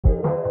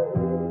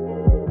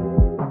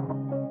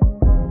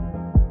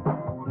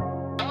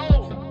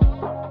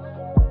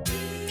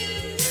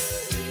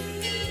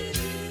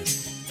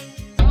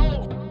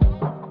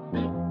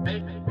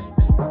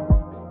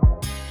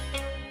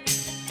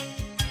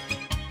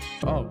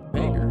Oh,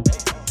 banger.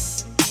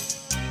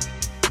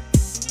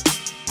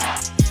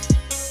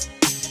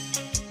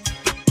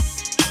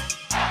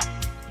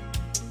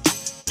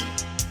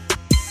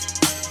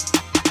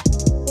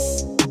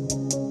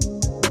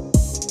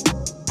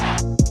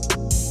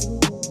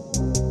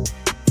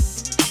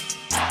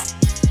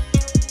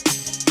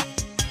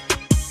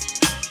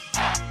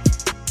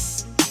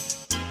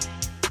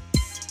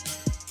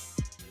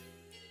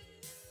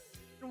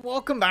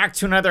 Welcome back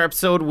to another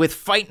episode with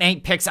Fight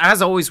Night Picks.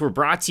 As always, we're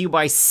brought to you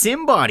by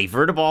SimBody.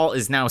 Vertiball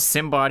is now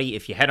SimBody.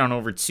 If you head on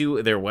over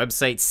to their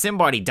website,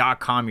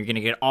 simbody.com, you're going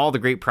to get all the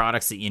great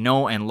products that you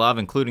know and love,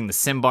 including the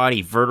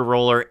SimBody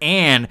Vertiroller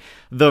and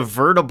the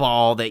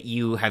Vertiball that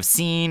you have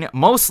seen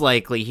most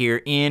likely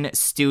here in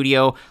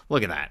studio.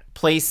 Look at that.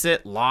 Place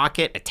it, lock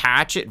it,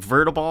 attach it,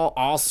 Vertiball,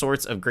 all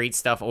sorts of great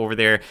stuff over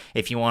there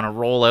if you want to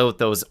roll out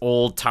those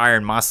old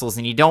tired muscles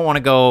and you don't want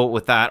to go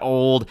with that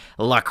old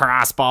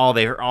lacrosse ball.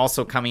 They're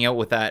also coming out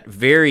with that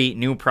very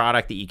new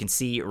product that you can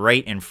see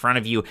right in front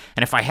of you.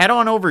 And if I head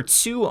on over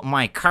to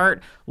my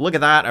cart, look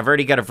at that. I've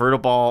already got a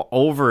Vertiball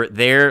over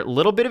there.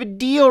 Little bit of a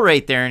deal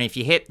right there. And if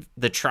you hit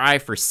the try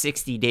for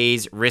 60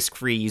 days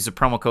risk-free, use the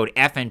promo code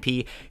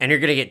FNP and you're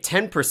going to get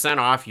 10%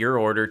 off your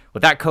order.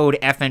 With that code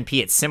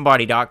FNP at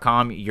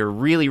simbody.com, you're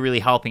really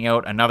helping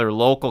out another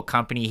local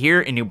company here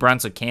in New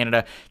Brunswick,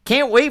 Canada.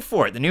 Can't wait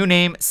for it. The new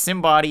name,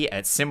 SimBody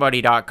at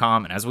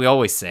simbody.com. And as we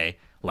always say,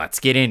 let's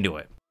get into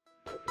it.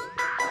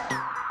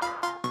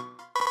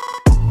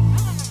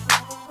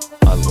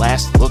 A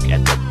last look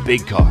at the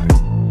big card.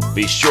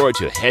 Be sure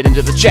to head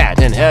into the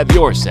chat and have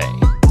your say.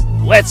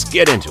 Let's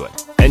get into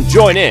it and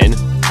join in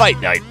Fight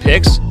Night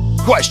Picks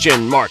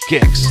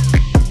Kicks.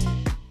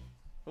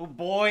 Oh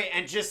boy,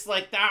 and just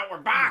like that, we're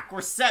back.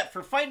 We're set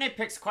for Fight Night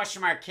Picks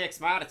Kicks.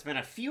 Matt, it's been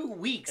a few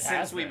weeks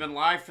since we've been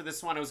live for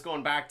this one. I was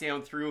going back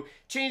down through,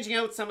 changing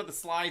out some of the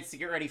slides to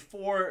get ready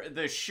for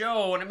the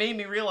show, and it made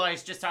me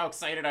realize just how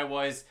excited I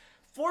was.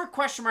 4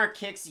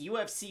 kicks,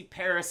 UFC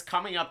Paris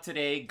coming up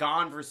today.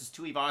 Gane versus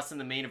Tuivasa in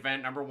the main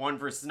event. Number 1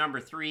 versus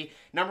number 3.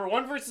 Number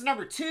 1 versus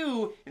number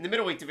 2 in the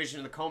middleweight division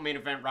in the co-main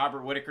event.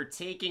 Robert Whittaker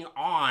taking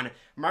on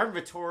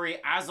Marvin Vettori.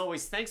 As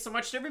always, thanks so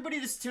much to everybody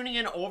that's tuning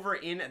in over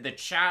in the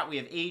chat. We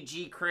have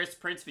AG, Chris,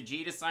 Prince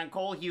Vegeta,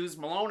 Cole Hughes,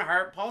 Malone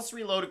Hart, Pulse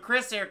Reloaded,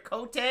 Chris Air,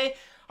 Cote,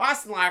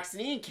 Austin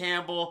Laxton, Ian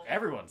Campbell.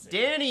 Everyone's in.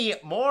 Danny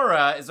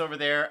Mora is over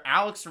there.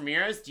 Alex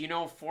Ramirez, do you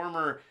know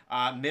former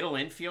middle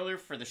infielder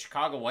for the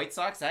Chicago White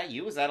Sox? Is that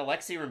you? Is that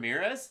Alexi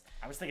Ramirez?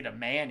 I was thinking of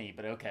Manny,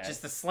 but okay.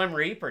 Just the Slim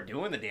Reaper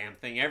doing the damn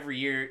thing every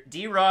year.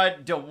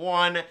 D-Rod,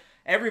 DeWan,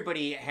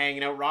 everybody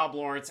hanging out. Rob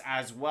Lawrence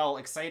as well.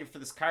 Excited for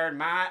this card.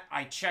 Matt,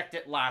 I checked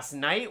it last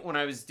night when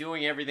I was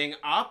doing everything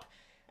up,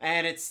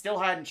 and it still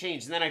hadn't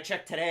changed. And then I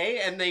checked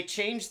today, and they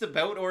changed the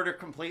bout order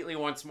completely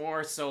once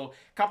more. So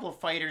a couple of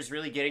fighters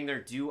really getting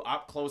their due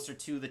up closer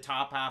to the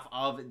top half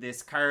of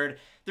this card.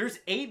 There's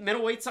 8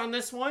 middleweights on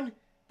this one.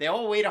 They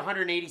all weighed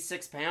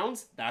 186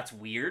 pounds. That's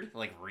weird,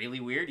 like really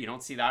weird. You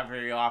don't see that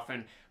very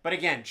often. But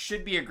again,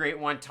 should be a great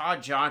one.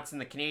 Todd Johnson,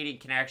 the Canadian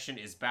Connection,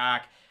 is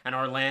back. And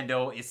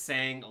Orlando is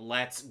saying,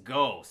 let's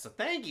go. So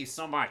thank you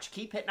so much.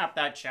 Keep hitting up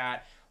that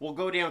chat. We'll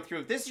go down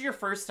through. If this is your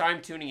first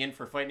time tuning in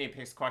for Fight Night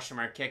Picks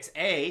Kicks,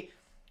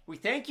 we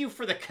thank you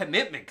for the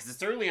commitment because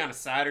it's early on a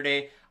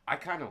Saturday. I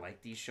kind of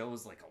like these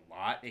shows like a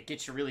lot. It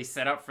gets you really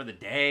set up for the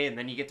day, and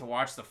then you get to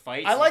watch the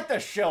fights. I like the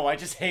show. I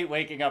just hate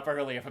waking up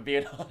early, if I'm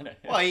being honest.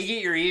 Well, you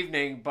get your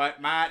evening,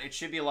 but Matt, it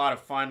should be a lot of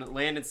fun.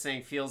 Landon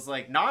saying feels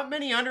like not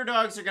many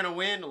underdogs are going to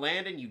win.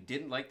 Landon, you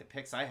didn't like the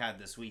picks I had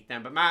this week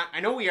then. But Matt, I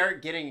know we are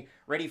getting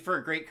ready for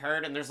a great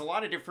card, and there's a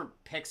lot of different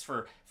picks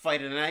for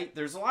Fight of the Night.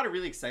 There's a lot of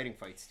really exciting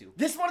fights, too.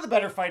 This is one of the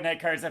better Fight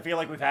Night cards I feel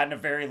like we've had in a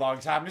very long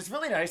time. And it's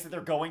really nice that they're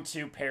going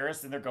to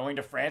Paris and they're going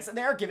to France, and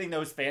they are giving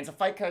those fans a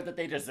fight card that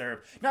they deserve.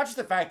 Not just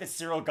the fact that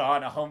Cyril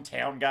Gane, a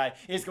hometown guy,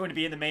 is going to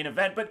be in the main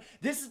event, but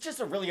this is just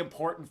a really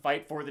important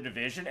fight for the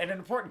division and an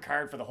important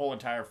card for the whole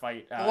entire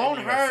fight.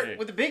 Malone Hart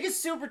with the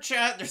biggest super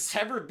chat there's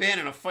ever been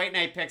in a Fight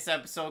Night Picks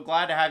episode.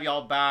 Glad to have you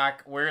all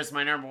back. Where's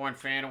my #1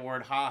 fan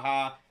award?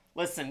 Haha.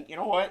 Listen, you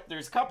know what?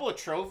 There's a couple of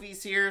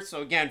trophies here.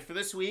 So again, for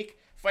this week,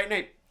 Fight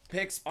Night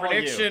Picks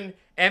prediction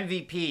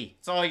MVP.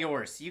 It's all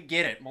yours. You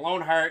get it.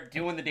 Malone Hart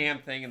doing the damn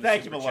thing in the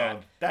Thank super you, Malone.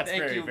 chat. That's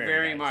Thank you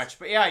very nice. much.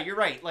 But yeah, you're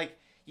right. Like,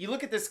 you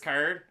look at this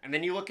card, and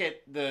then you look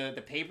at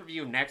the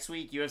pay-per-view next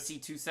week, UFC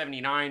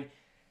 279.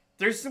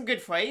 There's some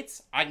good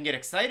fights. I can get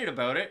excited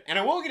about it, and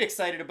I will get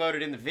excited about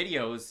it in the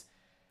videos,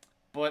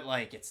 but,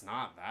 like, it's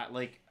not that.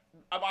 Like,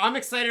 I'm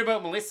excited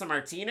about Melissa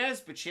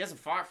Martinez, but she hasn't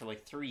fought for,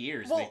 like, 3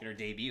 years making her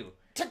debut.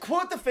 To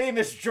quote the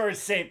famous Georges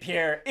St.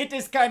 Pierre, it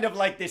is kind of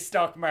like the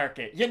stock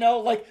market. You know,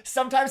 like,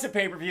 sometimes a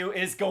pay-per-view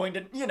is going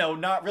to, you know,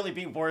 not really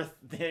be worth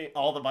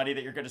all the money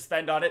that you're going to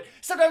spend on it.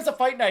 Sometimes a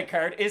fight night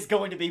card is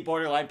going to be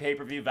borderline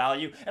pay-per-view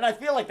value, and I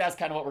feel like that's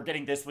kind of what we're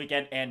getting this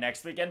weekend and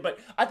next weekend, but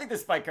I think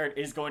this fight card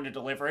is going to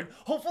deliver, and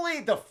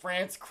hopefully the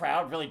France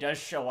crowd really does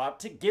show up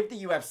to give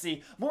the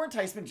UFC more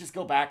enticement to just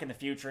go back in the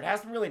future. It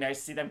has been really nice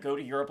to see them go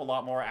to Europe a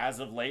lot more as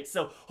of late,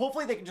 so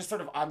hopefully they can just sort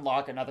of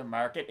unlock another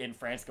market in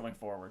France going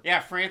forward.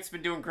 Yeah, France been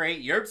been doing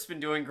great. Europe's been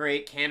doing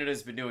great.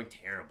 Canada's been doing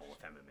terrible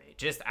with MMA.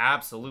 Just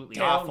absolutely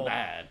Down awful.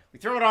 bad. We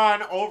throw it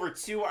on over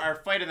to our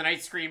fight of the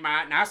night screen,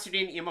 Matt.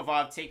 Nassourdine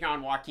Imavov taking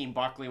on Joaquin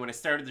Buckley. When I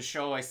started the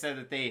show, I said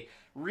that they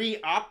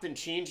re-upped and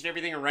changed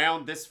everything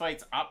around. This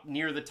fight's up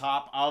near the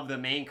top of the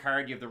main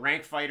card. You have the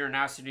ranked fighter,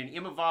 Nassourdine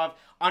Imavov,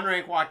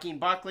 unranked Joaquin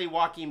Buckley,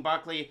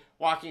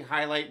 walking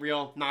highlight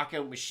reel,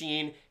 knockout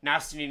machine.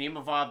 Nassourdine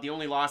Imavov, the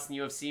only loss in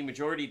the UFC,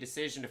 majority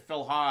decision to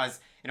Phil Hawes.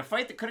 In a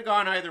fight that could have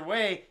gone either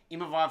way,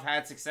 Imavov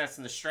had success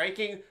in the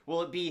striking.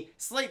 Will it be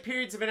slight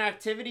periods of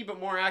inactivity but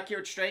more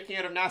accurate striking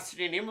out of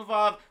Nassourdine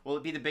Imavov? Will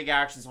it be the big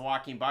actions of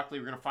Joaquin Buckley?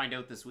 We're going to find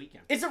out this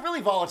weekend. It's a really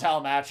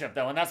volatile matchup,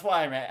 though, and that's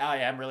why I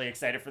am really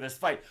excited for this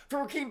fight. For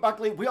Joaquin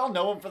Buckley, we all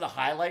know him for the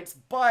highlights,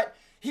 but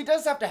he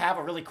does have to have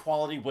a really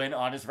quality win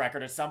on his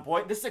record at some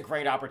point. This is a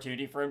great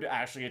opportunity for him to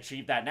actually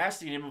achieve that.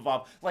 Nassourdine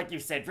Imavov, like you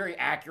said, very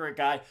accurate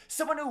guy.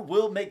 Someone who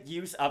will make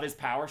use of his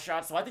power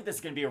shots. So I think this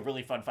is going to be a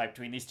really fun fight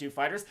between these two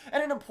fighters.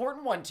 And an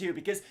important one, too,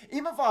 because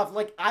Imavov,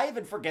 like, I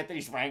even forget that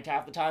he's ranked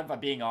half the time, if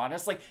I'm being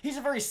honest. Like, he's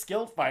a very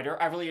skilled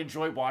fighter. I really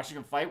enjoy watching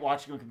him fight,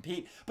 watching him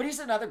compete. But he's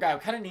another guy who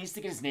kind of needs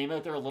to get his name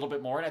out there a little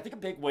bit more. And I think a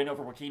big win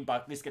over Joaquin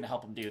Buckley is going to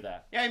help him do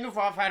that. Yeah,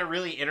 Imavov had a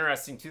really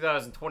interesting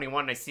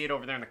 2021. I see it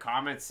over there in the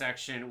comments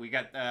section. We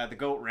got the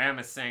GOAT Ram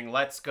is saying,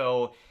 let's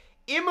go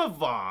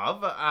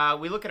Imavov.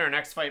 We look at our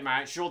next fight,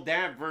 Matt.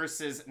 Jourdain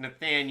versus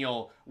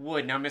Nathaniel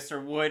Wood. Now,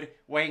 Mr. Wood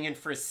weighing in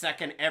for his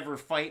second ever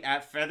fight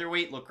at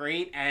featherweight. Looked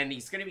great. And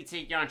he's going to be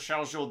taking on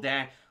Charles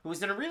Jourdain, who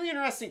was in a really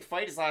interesting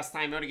fight his last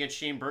time out against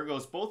Shane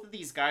Burgos. Both of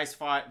these guys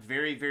fought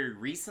very, very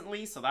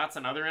recently. So that's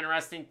another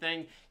interesting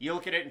thing. You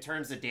look at it in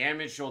terms of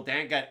damage.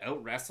 Jourdain got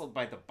out-wrestled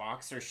by the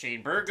boxer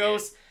Shane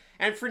Burgos.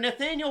 And for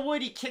Nathaniel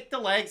Wood, he kicked the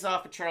legs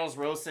off of Charles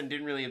Rosa and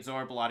didn't really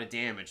absorb a lot of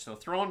damage. So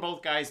throwing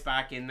both guys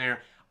back in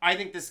there, I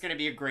think this is going to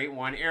be a great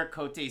one. Eric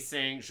Cote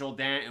saying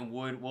Jourdain and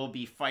Wood will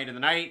be fight of the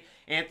night.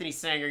 Anthony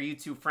saying, are you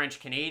two French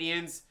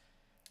Canadians?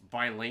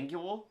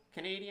 Bilingual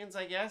Canadians,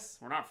 I guess?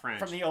 We're not French.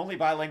 From the only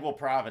bilingual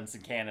province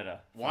in Canada.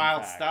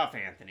 Wild stuff,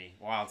 Anthony.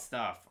 Wild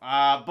stuff.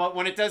 But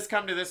when it does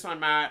come to this one,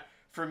 Matt,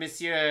 for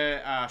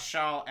Monsieur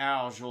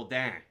Charles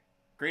Jourdain,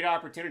 great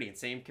opportunity, and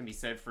same can be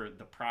said for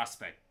the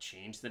prospect.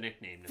 Change the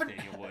nickname,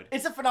 Nathaniel Wood.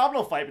 It's a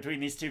phenomenal fight between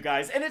these two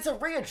guys, and it's a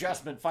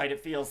readjustment fight, it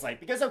feels like.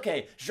 Because,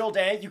 okay,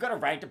 Jourdain, you got a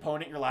ranked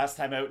opponent your last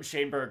time out in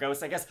Shane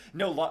Burgos. I guess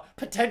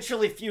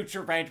potentially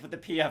future ranked with the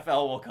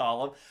PFL, we'll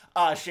call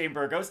him, Shane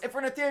Burgos. And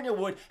for Nathaniel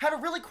Wood, had a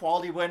really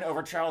quality win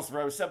over Charles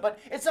Rosa, but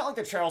it's not like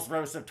the Charles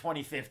Rosa of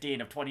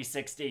 2015, of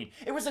 2016.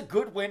 It was a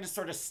good win to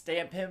sort of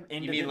stamp him into the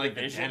division. You mean like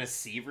the Dennis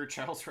Seaver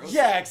Charles Rosa?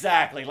 Yeah,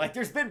 exactly. Like,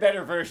 there's been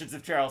better versions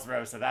of Charles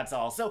Rosa, that's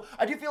all. So,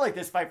 I do feel like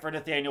this fight for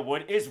Nathaniel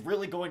Wood is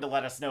really going to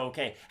let us know,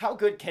 okay, how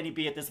good can he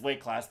be at this weight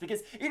class?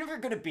 Because even if you're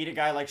going to beat a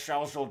guy like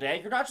Charles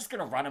Jourdain, you're not just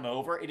going to run him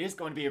over. It is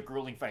going to be a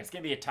grueling fight. It's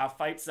going to be a tough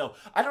fight. So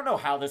I don't know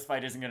how this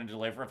fight isn't going to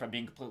deliver, if I'm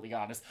being completely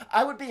honest.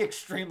 I would be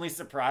extremely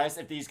surprised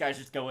if these guys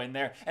just go in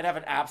there and have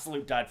an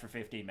absolute dud for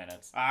 15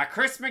 minutes.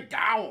 Chris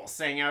McDowell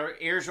saying,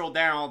 Air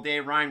Jourdain all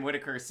day. Ryan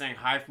Whitaker saying,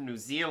 hi from New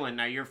Zealand.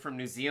 Now, you're from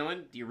New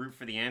Zealand. Do you root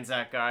for the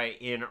Anzac guy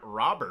in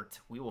Robert?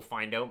 We will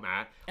find out,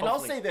 Matt. And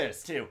Hopefully. I'll say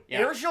this, too. Yeah.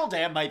 Air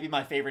Jourdain might be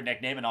my favorite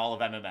nickname in all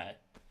of MMA.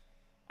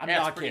 I'm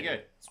not kidding.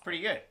 Good. It's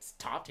pretty good. It's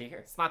top tier.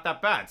 It's not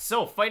that bad.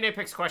 So, Fight Night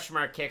Picks question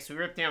mark kicks. We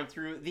ripped down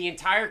through the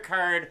entire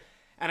card,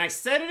 and I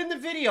said it in the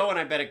video, and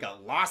I bet it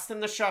got lost in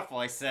the shuffle.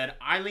 I said,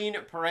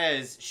 Ailin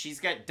Perez, she's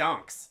got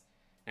dunks.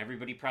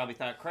 Everybody probably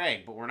thought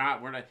Craig, but we're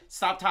not.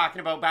 Stop talking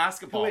about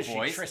basketball, Who is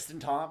boys. She, Tristan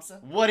Thompson?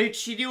 What did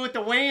she do with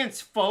the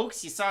weigh-ins,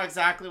 folks? You saw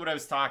exactly what I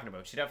was talking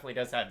about. She definitely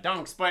does have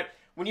dunks, but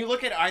when you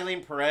look at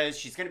Ailin Perez,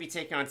 she's going to be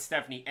taking on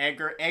Stephanie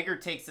Egger. Egger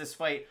takes this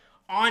fight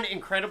on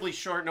incredibly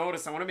short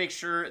notice. I want to make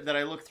sure that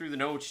I look through the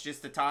notes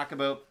just to talk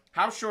about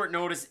how short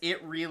notice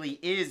it really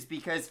is,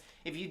 because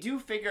if you do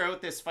figure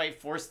out this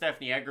fight for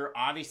Stephanie Egger,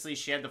 obviously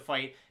she had the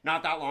fight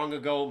not that long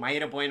ago,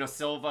 Maeda Bueno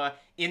Silva.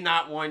 In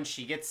that one,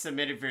 she gets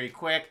submitted very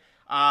quick.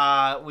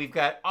 We've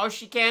got,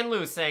 she can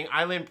lose, saying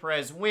Ailin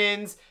Perez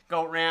wins.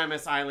 Goat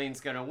Ramus, Eilin's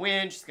going to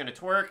win. She's going to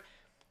twerk.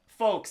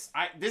 Folks,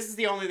 this is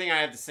the only thing I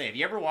have to say. Have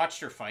you ever watched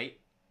her fight?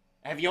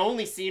 Have you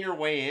only seen her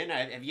weigh in?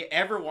 Have you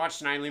ever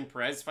watched an Ailin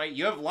Perez fight?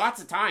 You have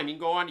lots of time. You can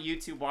go onto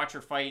YouTube, watch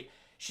her fight.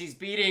 She's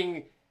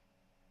beating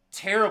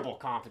terrible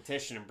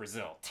competition in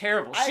Brazil.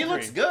 Terrible. She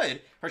looks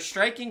good. Her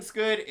striking's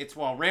good. It's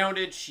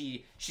well-rounded.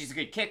 She's a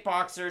good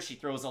kickboxer. She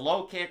throws a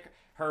low kick.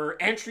 Her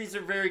entries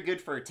are very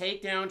good for her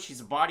takedown. She's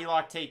a body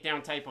lock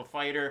takedown type of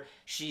fighter.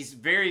 She's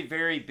very,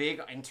 very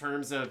big in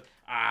terms of,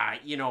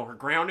 her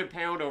ground and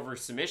pound over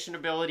submission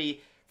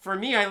ability. For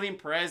me,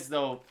 Ailin Perez,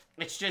 though,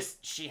 it's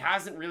just she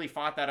hasn't really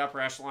fought that upper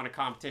echelon of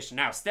competition.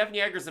 Now,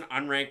 Stephanie Egger's an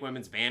unranked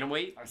women's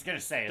bantamweight. I was going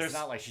to say, it's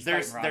not like she's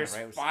there's fighting Ronda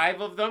There's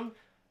 5 of them,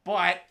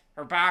 but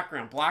her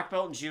background, black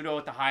belt in judo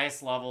at the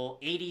highest level,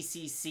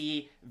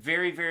 ADCC,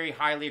 very, very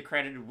highly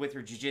accredited with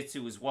her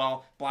jiu-jitsu as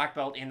well, black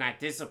belt in that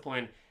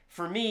discipline.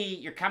 For me,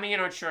 you're coming in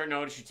on short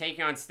notice, you're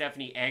taking on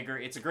Stephanie Egger.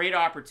 It's a great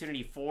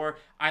opportunity for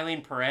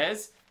Ailin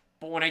Perez.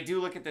 But when I do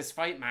look at this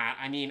fight, Matt,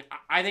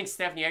 I think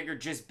Stephanie Egger,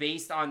 just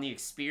based on the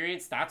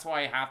experience, that's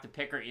why I have to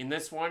pick her in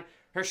this one.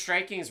 Her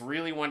striking is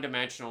really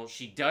one-dimensional.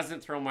 She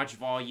doesn't throw much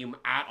volume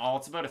at all.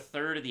 It's about a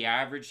third of the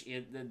average,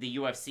 the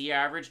UFC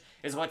average,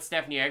 is what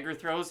Stephanie Egger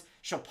throws.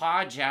 She'll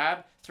paw a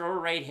jab, throw her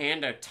right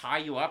hand to tie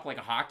you up like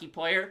a hockey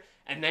player,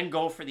 and then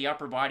go for the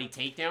upper body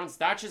takedowns.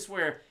 That's just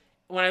where,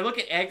 when I look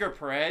at Egger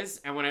Perez,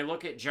 and when I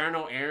look at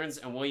Jarno, Errens,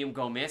 and William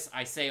Gomis,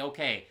 I say,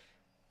 okay,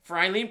 for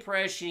Ailin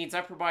Perez, she needs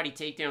upper body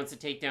takedowns to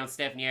take down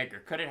Stephanie Egger.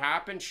 Could it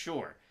happen?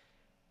 Sure.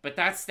 But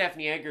that's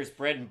Stephanie Egger's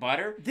bread and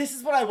butter. This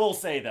is what I will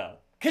say, though.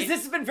 Because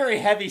this has been very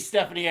heavy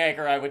Stephanie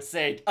Egger, I would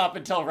say, up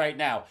until right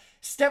now.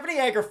 Stephanie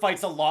Egger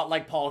fights a lot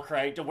like Paul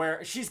Craig, to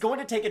where she's going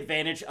to take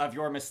advantage of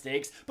your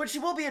mistakes, but she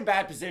will be in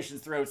bad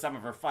positions throughout some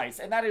of her fights,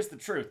 and that is the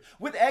truth.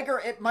 With Egger,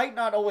 it might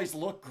not always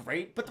look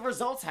great, but the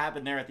results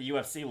happen there at the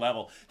UFC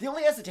level. The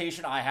only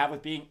hesitation I have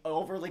with being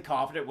overly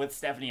confident with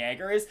Stephanie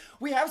Egger is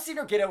we have seen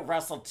her get out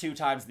wrestled 2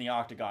 times in the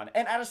octagon,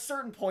 and at a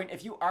certain point,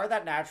 if you are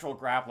that natural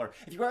grappler,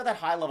 if you are that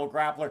high-level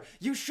grappler,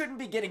 you shouldn't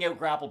be getting out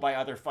grappled by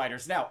other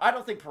fighters. Now, I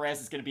don't think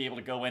Perez is going to be able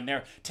to go in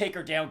there, take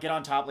her down, get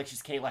on top like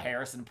she's Kayla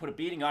Harrison, and put a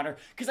beating on her,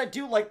 because I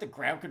do like the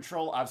ground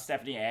control of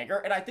Stephanie Egger,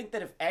 and I think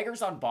that if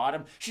Egger's on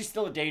bottom, she's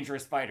still a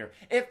dangerous fighter.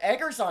 If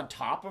Egger's on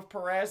top of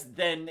Perez,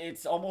 then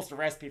it's almost a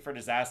recipe for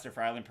disaster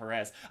for Ailin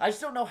Perez. I just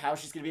don't know how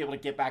she's going to be able to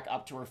get back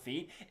up to her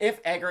feet if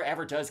Egger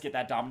ever does get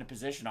that dominant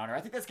position on her. I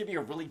think that's going to be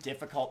a really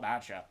difficult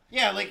matchup.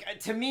 Yeah,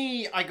 like, to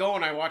me, I go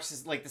and I watch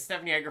this, like, the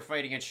Stephanie Egger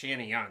fight against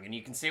Shanna Young, and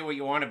you can say what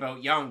you want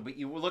about Young, but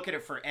you look at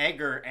it for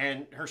Egger,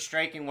 and her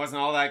striking wasn't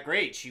all that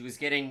great. She was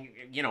getting,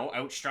 you know,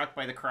 outstruck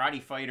by the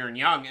karate fighter in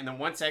Young, and then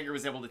once Egger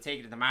was able to take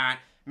it to the mat,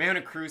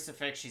 mounted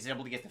crucifix, she's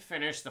able to get the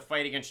finish. The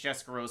fight against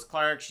Jessica Rose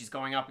Clark, she's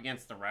going up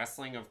against the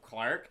wrestling of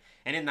Clark,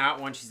 and in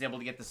that one, she's able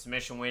to get the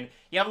submission win.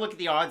 You have a look at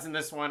the odds in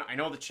this one. I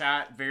know the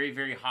chat very,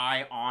 very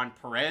high on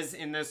Perez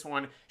in this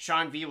one.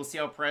 Sean V, will see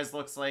how Perez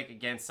looks like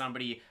against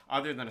somebody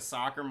other than a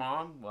soccer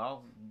mom.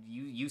 Well,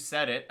 you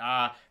said it.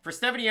 For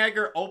Stephanie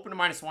Egger, open to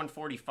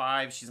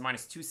 -145. She's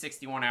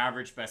 -261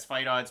 average. Best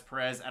fight odds.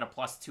 Perez at a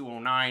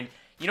 +209.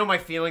 You know my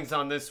feelings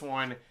on this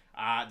one.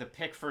 The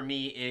pick for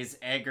me is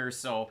Egger,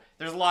 so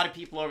there's a lot of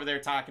people over there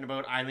talking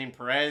about Ailin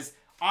Perez.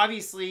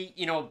 Obviously,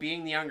 you know,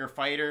 being the younger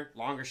fighter,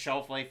 longer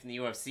shelf life in the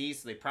UFC,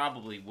 so they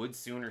probably would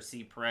sooner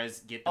see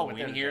Perez get the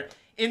win here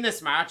in this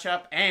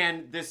matchup.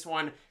 And this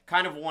one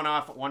kind of won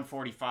off at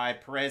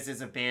 145. Perez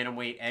is a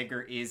bantamweight.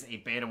 Egger is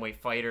a bantamweight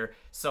fighter.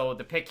 So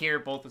the pick here,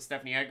 both with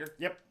Stephanie Egger.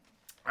 Yep.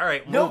 All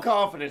right. No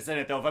confidence in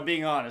it, though, if I'm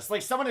being honest.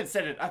 Like, someone had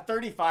said it, a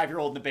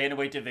 35-year-old in the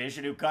bantamweight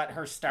division who got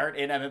her start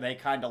in MMA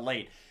kind of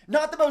late.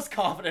 Not the most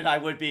confident I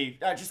would be,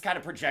 just kind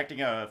of projecting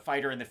a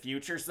fighter in the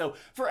future. So,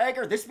 for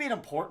Egger, this would be an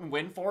important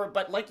win for her,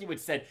 but like you had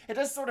said, it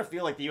does sort of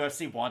feel like the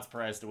UFC wants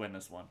Perez to win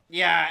this one.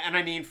 Yeah, and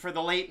I mean, for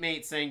the late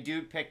mate saying,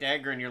 dude picked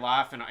Egger, and you're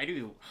laughing, I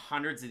do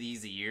hundreds of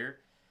these a year.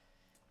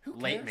 Who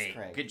cares, late mate.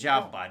 Craig? Good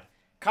job, bud.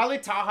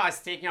 Khalid Taha is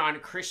taking on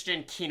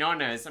Cristian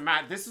Quinonez. And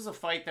Matt, this was a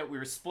fight that we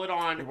were split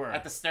on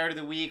at the start of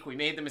the week. We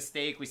made the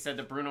mistake. We said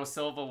that Bruno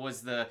Silva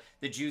was the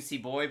juicy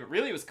boy, but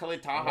really it was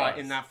Khalid Taha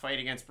in that fight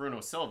against Bruno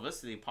Silva,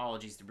 so the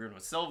apologies to Bruno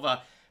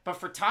Silva. But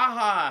for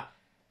Taha,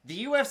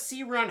 the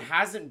UFC run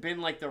hasn't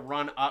been like the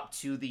run up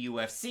to the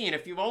UFC. And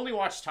if you've only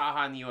watched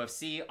Taha in the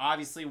UFC,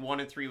 obviously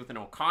 1-3 with a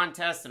no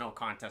contest. A no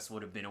contest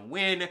would have been a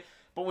win.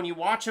 But when you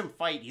watch him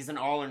fight, he's an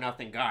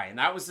all-or-nothing guy. And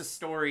that was the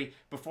story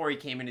before he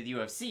came into the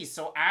UFC.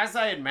 So as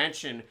I had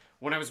mentioned,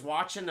 when I was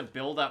watching the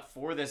build-up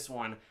for this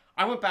one,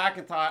 I went back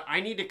and thought,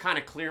 I need to kind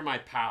of clear my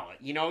palate.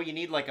 You know, you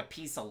need like a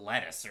piece of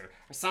lettuce or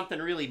something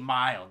really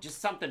mild, just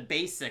something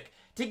basic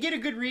to get a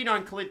good read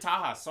on Khalid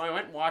Taha. So I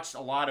went and watched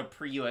a lot of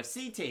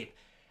pre-UFC tape.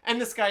 And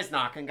this guy's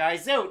knocking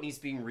guys out, and he's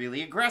being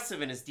really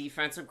aggressive, and his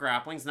defensive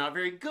grappling's not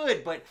very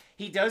good, but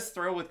he does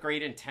throw with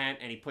great intent,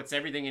 and he puts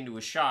everything into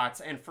his shots.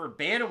 And for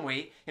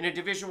bantamweight, in a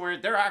division where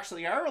there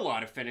actually are a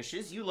lot of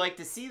finishes, you like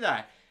to see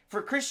that.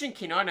 For Cristian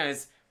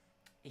Quinonez,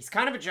 he's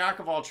kind of a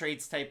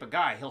jack-of-all-trades type of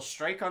guy. He'll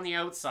strike on the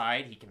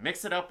outside. He can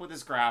mix it up with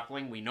his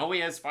grappling. We know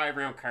he has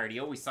 5-round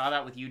cardio. We saw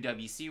that with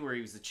UWC where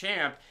he was the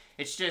champ.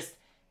 It's just,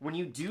 when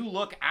you do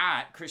look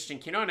at Cristian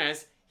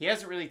Quinonez, he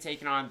hasn't really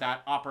taken on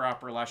that upper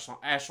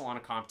echelon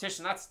of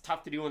competition. That's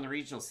tough to do in the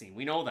regional scene.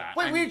 We know that.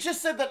 Wait, we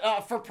just said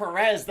that for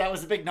Perez, that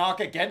was a big knock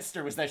against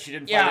her, was that she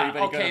didn't fight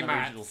anybody good in the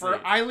regional scene. For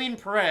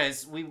Ailin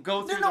Perez, we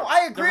go through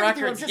I agree the with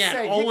you. I'm records just again.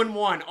 saying,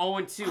 0-1,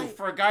 0-2.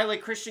 For a guy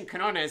like Cristian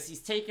Quinonez,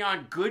 he's taking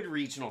on good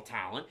regional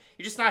talent.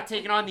 You're just not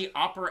taking on the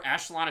upper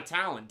echelon of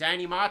talent.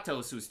 Danny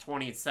Matos, who's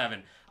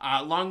 20-7.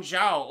 Long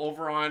Zhao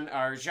over on,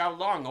 or Zhao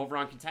Long over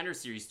on Contender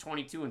Series,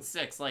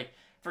 22-6. Like,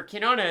 for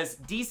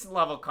Quinonez, decent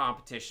level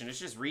competition. It's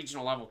just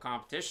regional level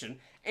competition.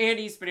 And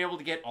he's been able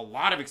to get a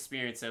lot of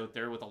experience out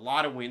there with a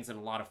lot of wins and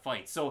a lot of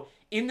fights. So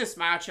in this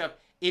matchup,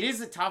 It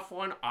is a tough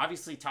one.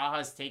 Obviously,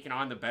 Taha's taken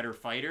on the better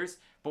fighters,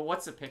 but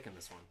what's the pick in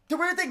this one? The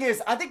weird thing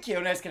is, I think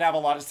Quinonez can have a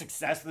lot of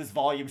success with his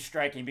volume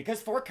striking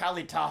because for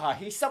Khalid Taha,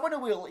 he's someone who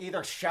will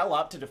either shell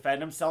up to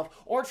defend himself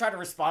or try to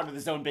respond with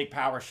his own big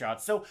power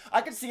shots. So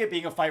I can see it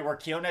being a fight where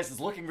Quinonez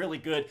is looking really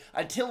good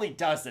until he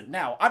doesn't.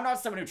 Now, I'm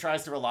not someone who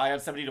tries to rely on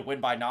somebody to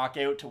win by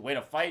knockout to win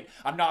a fight.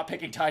 I'm not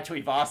picking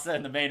Tuivasa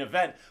in the main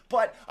event,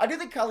 but I do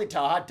think Khalid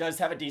Taha does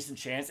have a decent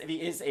chance if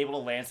he is able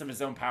to land some of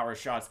his own power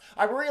shots.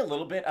 I worry a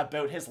little bit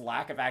about his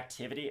lack of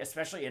activity,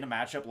 especially in a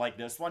matchup like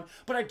this one,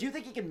 but I do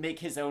think he can make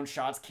his own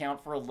shots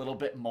count for a little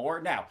bit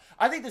more. Now,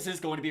 I think this is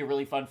going to be a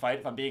really fun fight,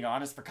 if I'm being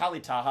honest. For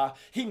Khalid Taha,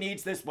 he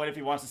needs this win if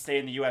he wants to stay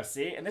in the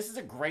UFC, and this is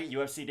a great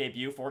UFC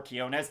debut for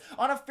Quinonez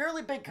on a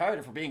fairly big card,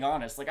 if we're being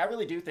honest. Like, I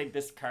really do think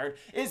this card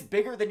is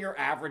bigger than your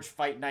average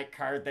fight night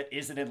card that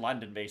isn't in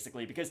London,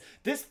 basically, because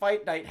this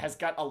fight night has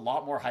got a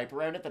lot more hype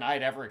around it than I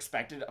had ever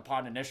expected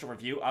upon initial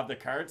review of the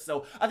card.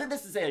 So I think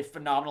this is a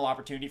phenomenal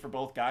opportunity for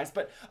both guys,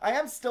 but I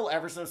am still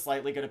ever so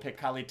slightly going to pick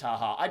Khalid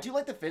Taha. I do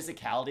like the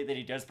physicality that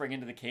he does bring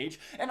into the cage,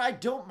 and I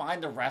don't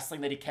mind the wrestling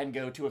that he can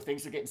go to if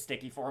things are getting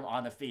sticky for him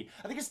on the feet.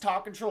 I think his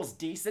top control is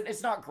decent.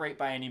 It's not great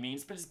by any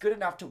means, but it's good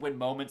enough to win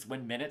moments,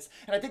 win minutes,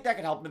 and I think that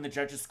can help him in the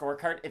judges'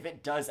 scorecard if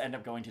it does end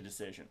up going to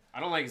decision.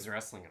 I don't like his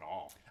wrestling at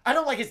all. I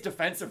don't like his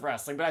defensive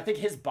wrestling, but I think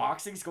his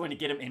boxing is going to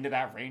get him into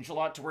that range a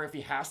lot to where if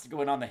he has to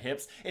go in on the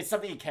hips, it's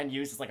something he can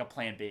use as like a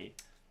plan B.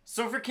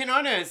 So for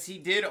Quinonez, he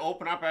did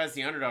open up as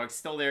the underdog.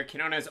 Still there.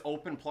 Quinonez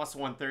open plus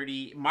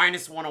 130,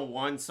 minus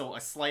 101, so a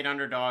slight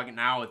underdog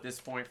now at this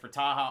point. For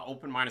Taha,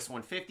 open minus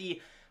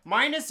 150.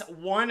 Minus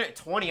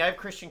 120, I have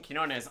Cristian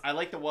Quinonez. I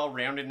like the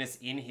well-roundedness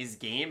in his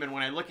game, and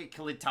when I look at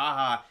Khalid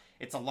Taha,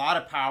 it's a lot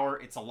of power,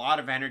 it's a lot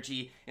of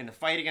energy. In the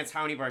fight against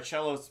Raoni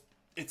Barcelos,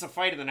 it's a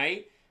fight of the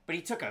night, but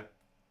he took a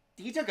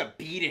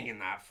beating in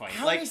that fight.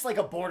 He's like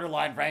a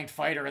borderline ranked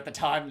fighter at the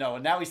time, though,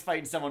 and now he's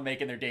fighting someone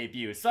making their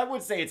debut. So I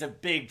would say it's a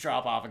big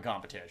drop-off in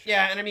competition.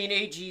 Yeah, and I mean,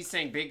 AG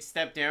saying big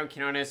step down.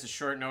 Quinonez is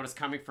short notice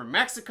coming from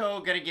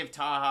Mexico. Gonna give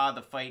Taha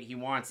the fight he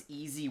wants.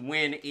 Easy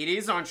win. It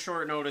is on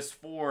short notice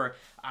for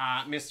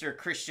Mr.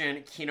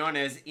 Cristian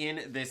Quinonez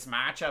in this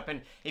matchup.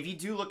 And if you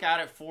do look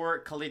at it for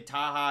Khalid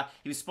Taha,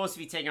 he was supposed to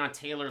be taking on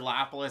Taylor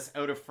Lapalus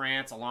out of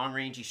France, a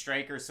long-rangey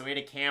striker. So he had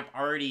a camp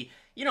already,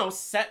 you know,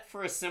 set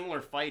for a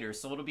similar fighter.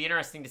 So it'll be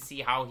interesting to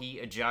see how he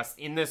adjusts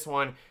in this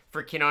one.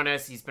 For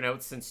Quinonez, he's been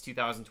out since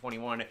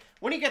 2021.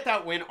 When you get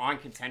that win on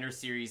Contender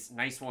Series,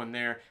 nice one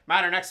there.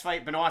 Matt, our next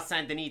fight, Benoit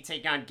Saint-Denis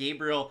take on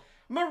Gabriel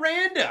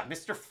Miranda.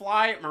 Mr.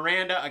 Fly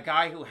Miranda, a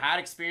guy who had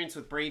experience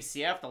with Brave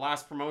CF. The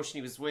last promotion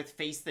he was with,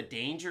 Face the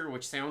Danger,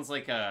 which sounds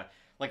like a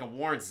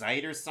Warren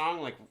Ziders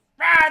song, like,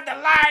 Ride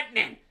the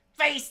Lightning,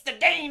 Face the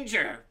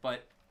Danger.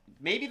 But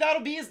maybe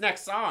that'll be his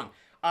next song.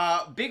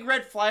 Big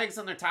red flags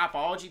on their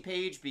Topology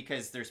page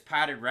because there's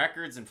padded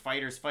records and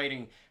fighters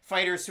fighting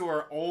fighters who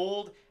are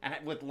old and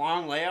with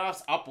long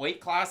layoffs, up weight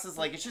classes.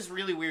 Like, it's just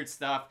really weird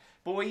stuff.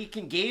 But what you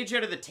can gauge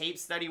out of the tape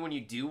study when you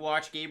do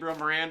watch Gabriel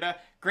Miranda,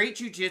 great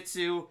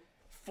jiu-jitsu,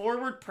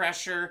 forward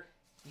pressure.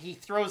 He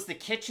throws the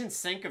kitchen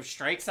sink of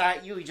strikes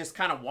at you. He just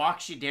kind of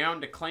walks you down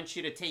to clinch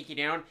you, to take you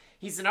down.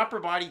 He's an upper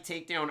body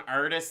takedown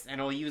artist,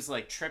 and he'll use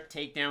like trip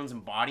takedowns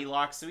and body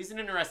locks. So he's an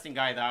interesting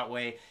guy that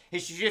way.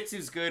 His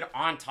jiu-jitsu's good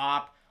on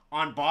top.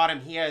 On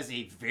bottom, he has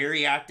a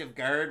very active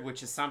guard,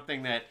 which is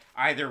something that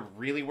either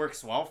really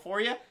works well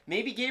for you.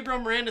 Maybe Gabriel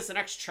Miranda's the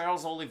next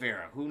Charles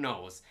Oliveira. Who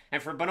knows?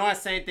 And for Benoit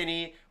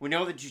Saint-Denis, we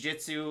know the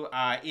jiu-jitsu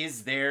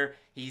is there.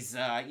 He's,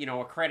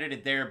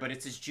 accredited there, but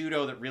it's his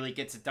judo that really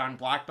gets it done.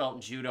 Black belt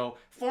in judo,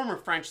 former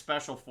French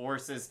Special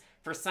Forces.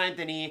 For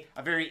Saint-Denis,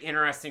 a very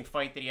interesting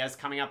fight that he has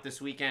coming up this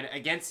weekend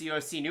against the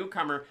UFC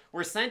newcomer,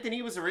 where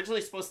Saint-Denis was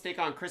originally supposed to take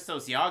on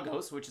Christos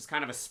Giagos, which is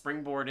kind of a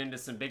springboard into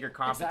some bigger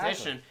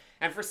competition. Exactly.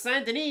 And for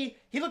Saint-Denis,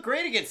 he looked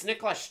great against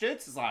Niklas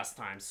Stutz his last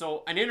time.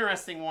 So an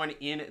interesting one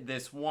in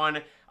this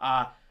one.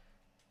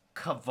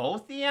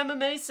 Kavothi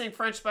MMA, saying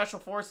French Special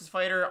Forces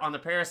fighter on the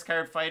Paris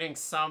card fighting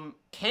some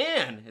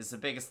Can is the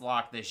biggest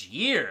lock this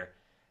year.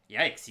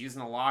 Yikes,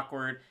 using a lock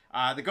word.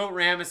 The Goat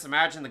Ramus,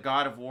 imagine the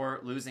God of War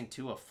losing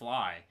to a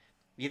fly.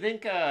 You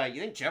think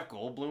Jeff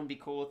Goldblum would be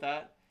cool with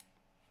that?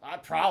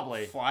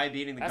 Probably. Fly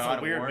beating the God of War.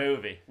 That's a weird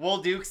movie. Will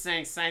Duke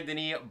saying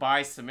Saint-Denis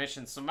by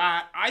submission. So,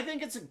 Matt, I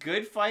think it's a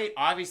good fight.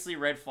 Obviously,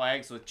 red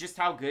flags with just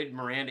how good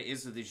Miranda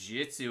is with his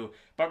jiu-jitsu.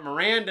 But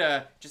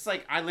Miranda, just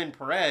like Ailin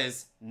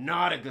Perez,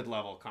 not a good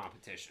level of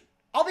competition.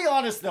 I'll be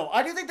honest, though.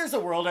 I do think there's a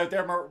world out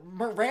there.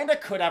 Miranda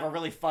could have a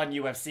really fun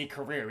UFC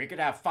career. He could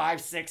have 5,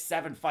 6,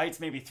 7 fights,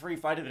 maybe 3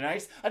 fight of the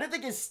nights. I don't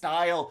think his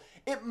style,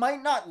 it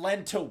might not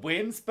lend to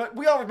wins, but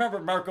we all remember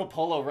Marco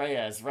Polo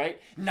Reyes, right?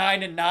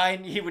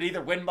 9-9, he would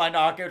either win by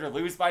knockout or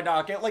lose by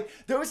knockout. Like,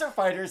 those are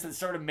fighters that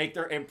sort of make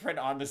their imprint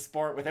on the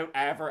sport without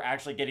ever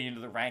actually getting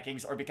into the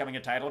rankings or becoming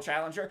a title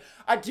challenger.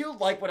 I do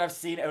like what I've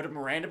seen out of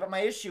Miranda, but my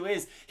issue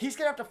is he's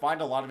going to have to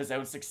find a lot of his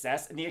own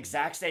success in the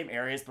exact same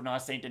areas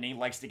Benoit Saint-Denis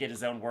likes to get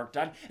his own work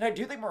done. And I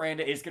do think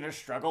Miranda is going to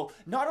struggle,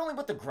 not only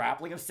with the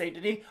grappling of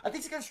Saint-Denis, I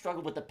think he's going to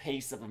struggle with the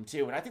pace of him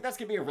too. And I think that's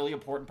going to be a really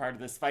important part of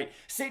this fight.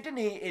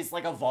 Saint-Denis is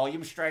like a volume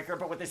volume striker,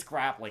 but with his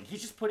grappling,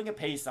 he's just putting a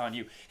pace on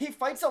you. He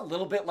fights a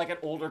little bit like an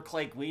older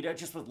Clay Guida,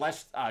 just with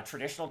less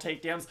traditional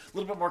takedowns, a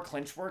little bit more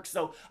clinch work.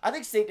 So I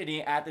think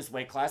Saint-Denis at this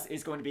weight class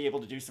is going to be able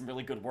to do some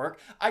really good work.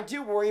 I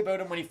do worry about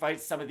him when he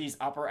fights some of these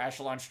upper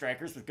echelon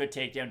strikers with good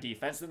takedown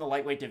defense. In the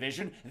lightweight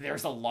division,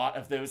 there's a lot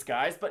of those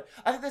guys, but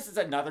I think this is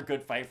another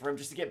good fight for him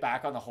just to get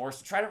back on the horse,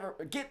 to try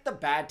to get the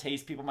bad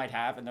taste people might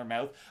have in their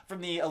mouth from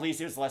the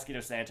Eliseo Zaleski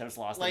dos Santos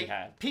loss that he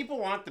had. People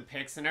want the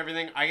picks and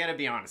everything. I gotta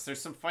be honest,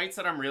 there's some fights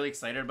that I'm really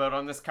excited about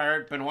on this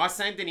card. Benoit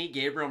Saint-Denis,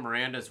 Gabriel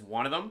Miranda is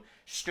one of them.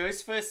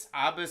 Stoltzfus,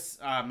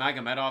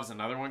 Magomedov's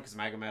another one, because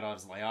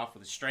Magomedov's layoff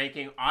with his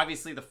striking.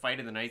 Obviously, the fight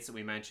of the nights that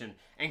we mentioned.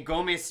 And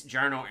Gomis,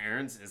 Jarno,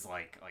 Errens is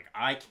like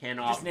I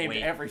cannot just named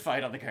wait. Every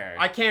fight on the card.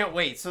 I can't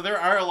wait. So there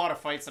are a lot of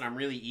fights that I'm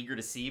really eager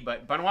to see.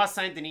 But Benoit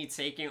Saint-Denis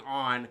taking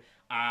on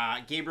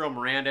Gabriel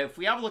Miranda. If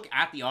we have a look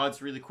at the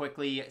odds really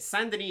quickly,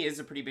 Saint-Denis is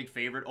a pretty big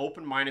favorite.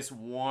 Open minus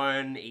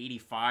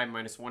 185,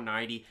 minus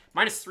 190,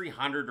 minus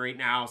 300 right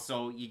now.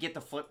 So you get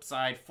the flip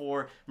side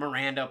for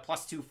Miranda,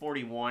 plus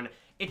 241.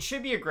 It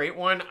should be a great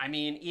one. I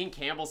mean, Ian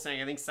Campbell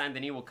saying I think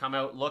Saint-Denis will come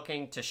out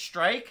looking to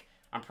strike.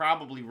 I'm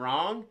probably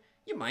wrong.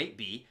 You might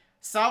be.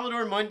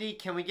 Salvador Mundi,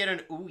 can we get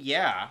an ooh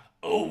yeah?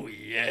 Oh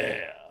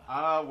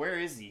yeah. Where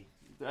is he?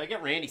 Did I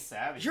get Randy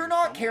Savage? You're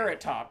not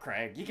Carrot Top,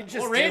 Craig. You can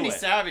just Randy do it.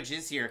 Savage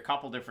is here a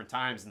couple different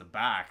times in the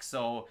back.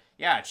 So,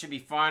 yeah, it should be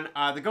fun.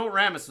 The GOAT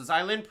Ramus, was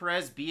Ailin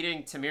Perez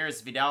beating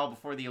Tamiris Vidal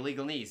before the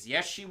illegal knees?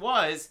 Yes, she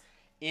was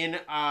in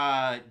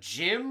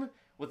gym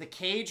with a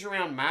cage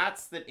around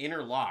mats that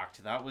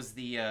interlocked. That was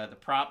the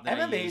prop that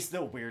MMA is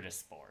the weirdest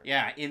sport.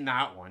 Yeah, in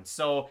that one.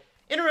 So,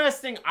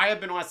 interesting. I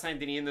have Benoit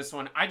Saint-Denis in this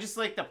one. I just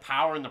like the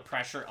power and the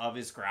pressure of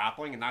his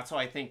grappling, and that's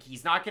why I think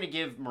he's not going to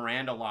give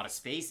Miranda a lot of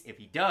space. If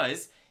he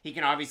does, he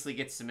can obviously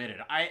get submitted.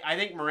 I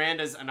think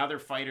Miranda's another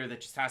fighter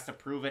that just has to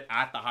prove it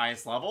at the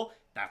highest level.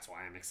 That's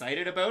why I'm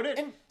excited about it.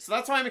 And so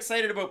that's why I'm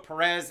excited about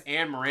Perez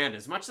and Miranda.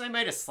 As much as I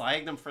might have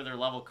slagged them for their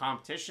level of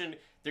competition,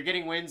 they're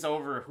getting wins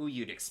over who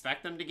you'd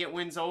expect them to get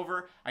wins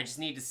over. I just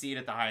need to see it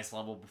at the highest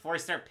level before I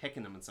start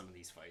picking them in some of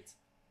these fights.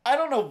 I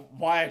don't know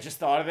why I just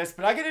thought of this,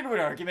 but I got into an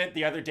argument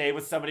the other day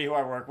with somebody who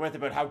I work with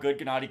about how good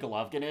Gennady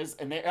Golovkin is,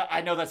 and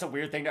I know that's a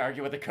weird thing to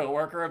argue with a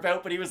coworker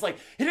about, but he was like,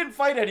 he didn't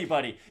fight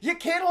anybody. You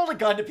can't hold a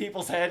gun to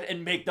people's head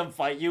and make them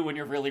fight you when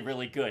you're really,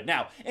 really good.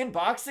 Now, in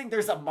boxing,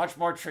 there's a much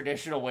more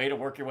traditional way to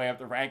work your way up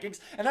the rankings,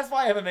 and that's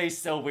why MMA is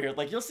so weird.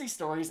 Like, you'll see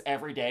stories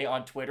every day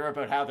on Twitter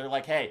about how they're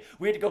like, hey,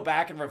 we had to go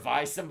back and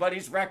revise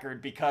somebody's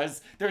record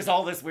because there's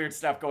all this weird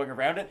stuff going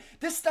around it.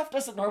 This stuff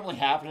doesn't normally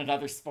happen in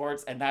other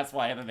sports, and that's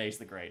why MMA is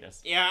the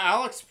greatest. Yeah,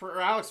 Alex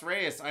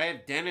Reyes, I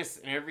have Dennis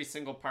in every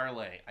single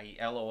parlay.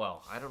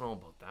 LOL. I don't know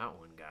about that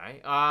one,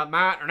 guy.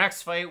 Matt, our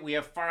next fight, we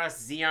have Fares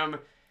Ziam.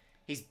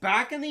 He's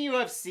back in the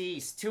UFC.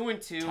 He's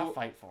 2-2. Tough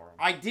fight for him.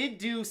 I did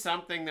do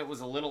something that was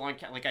a little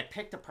like I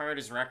picked apart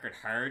his record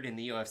hard in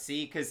the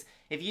UFC, because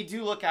if you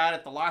do look at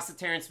it, the loss of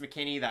Terrence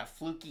McKinney, that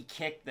fluky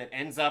kick that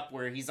ends up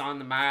where he's on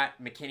the mat,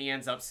 McKinney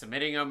ends up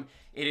submitting him.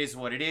 It is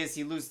what it is.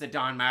 He loses to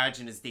Don Madge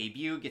in his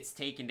debut, gets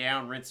taken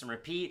down, rinse and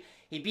repeat.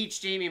 He beats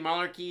Jamie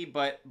Mullarkey,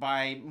 but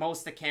by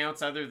most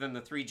accounts, other than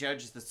the 3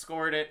 judges that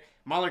scored it,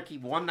 Mullarkey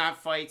won that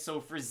fight.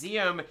 So for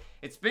Ziam,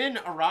 it's been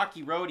a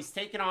rocky road. He's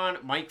taken on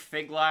Mike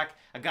Figlak,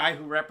 a guy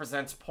who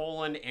represents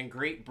Poland and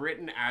Great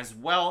Britain as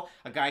well,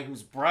 a guy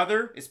whose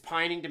brother is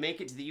pining to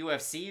make it to the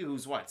UFC,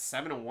 who's,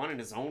 7-1 in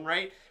his own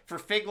right. For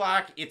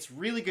Figlak, it's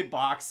really good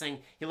boxing.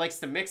 He likes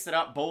to mix it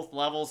up both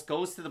levels,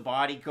 goes to the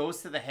body,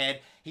 goes to the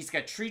head. He's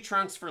got tree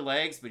trunks for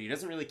legs, but he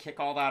doesn't really kick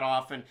all that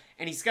often.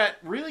 And he's got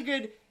really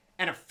good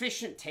and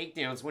efficient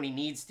takedowns when he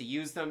needs to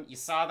use them. You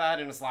saw that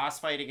in his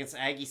last fight against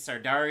Agi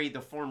Sardari,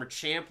 the former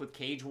champ with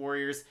Cage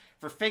Warriors.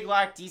 For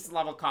Figlak, decent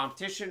level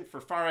competition. For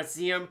Fares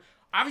Ziam,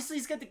 obviously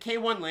he's got the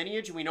K1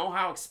 lineage, and we know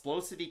how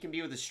explosive he can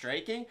be with his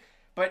striking.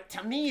 But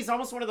to me, he's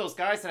almost one of those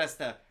guys that has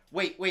to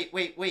wait,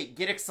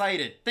 get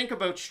excited. Think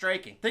about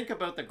striking. Think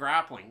about the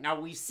grappling. Now,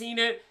 we've seen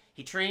it.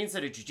 He trains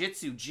at a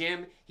jiu-jitsu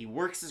gym. He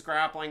works his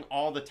grappling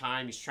all the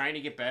time. He's trying to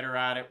get better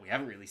at it. We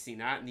haven't really seen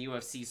that in the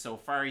UFC so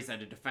far. He's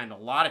had to defend a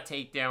lot of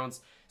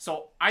takedowns.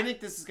 So I think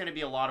this is going to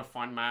be a lot of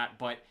fun, Matt.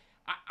 But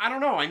I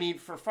don't know. I mean,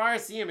 for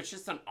Fares Ziam, it's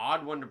just an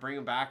odd one to bring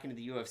him back into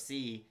the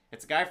UFC.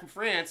 It's a guy from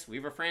France. We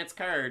have a France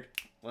card.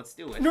 Let's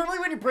do it. Normally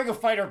when you bring a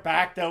fighter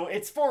back, though,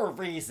 it's for a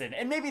reason.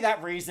 And maybe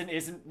that reason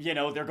isn't,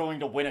 they're going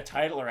to win a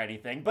title or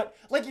anything. But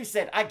like you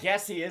said, I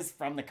guess he is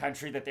from the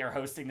country that they're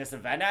hosting this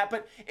event at.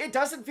 But it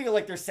doesn't feel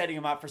like they're setting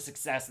him up for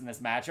success in this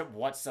matchup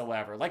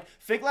whatsoever. Like,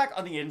 Figlak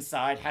on the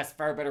inside has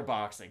far better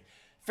boxing.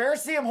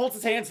 Fares Ziam holds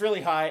his hands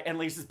really high and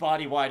leaves his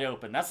body wide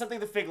open. That's something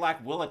that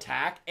Figlak will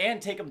attack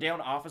and take him down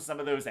off of some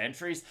of those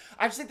entries.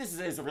 I just think this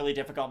is a really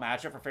difficult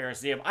matchup for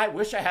Fares Ziam. I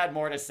wish I had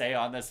more to say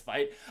on this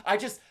fight.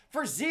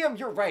 For Ziam,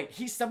 you're right.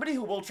 He's somebody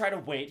who will try to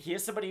wait. He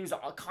is somebody who's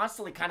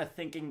constantly kind of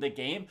thinking the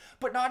game,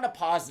 but not in a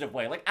positive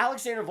way. Like,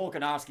 Alexander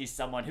Volkanovski's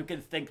someone who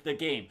can think the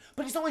game,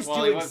 but he's always doing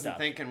stuff. Well, he wasn't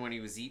thinking when he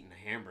was eating the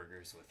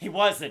hamburgers with He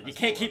wasn't. You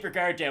can't keep your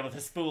guard down with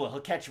Hezbollah. He'll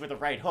catch you with a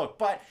right hook.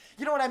 But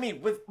you know what I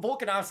mean? With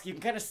Volkanovski, you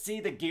can kind of see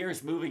the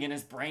gears moving in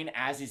his brain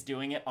as he's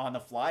doing it on the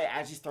fly,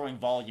 as he's throwing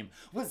volume.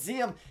 With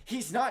Ziam,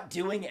 he's not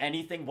doing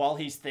anything while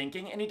he's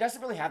thinking, and he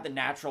doesn't really have the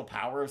natural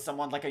power of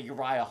someone like a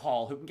Uriah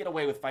Hall who can get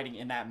away with fighting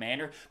in that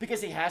manner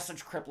because he has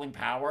such crippling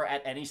power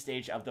at any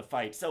stage of the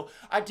fight. So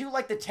I do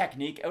like the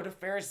technique out of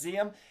Fares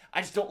Ziam. I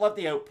just don't love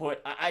the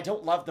output. I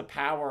don't love the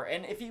power.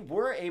 And if he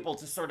were able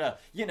to sort of,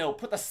 you know,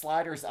 put the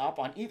sliders up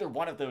on either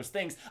one of those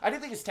things, I do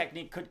think his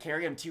technique could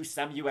carry him to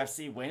some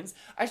UFC wins.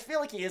 I just feel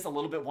like he is a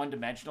little bit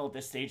one-dimensional at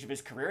this stage of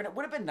his career, and it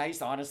would have been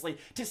nice, honestly,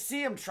 to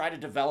see him try to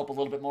develop a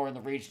little bit more in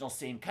the regional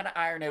scene, kind of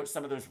iron out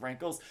some of those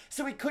wrinkles,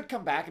 so he could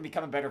come back and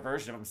become a better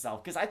version of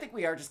himself, because I think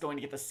we are just going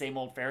to get the same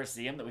old Fares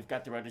Ziam that we've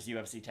got throughout his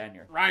UFC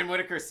tenure. Ryan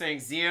Whitaker saying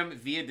Ziam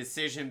via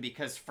decision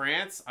because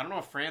France, I don't know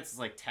if France is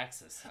like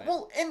Texas.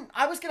 Well, and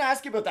I was going to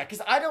ask you about that,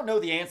 because I don't know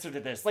the answer to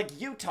this. Like,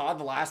 Utah in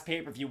the last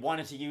pay-per-view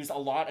wanted to use a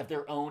lot of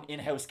their own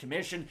in-house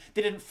commission.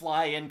 They didn't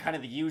fly in kind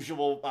of the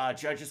usual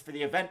judges for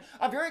the event.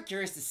 I'm very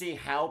curious to see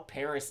how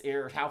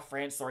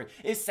France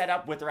is set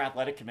up with their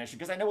athletic commission,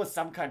 because I know with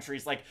some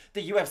countries, like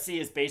the UFC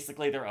is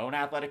basically their own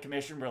athletic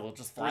commission where they'll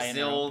just fly in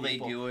their own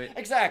people. They do it.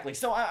 Exactly.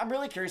 So I'm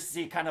really curious to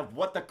see kind of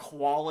what the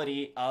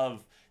quality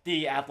of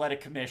the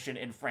athletic commission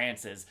in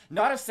France is.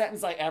 Not a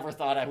sentence I ever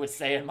thought I would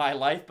say in my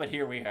life, but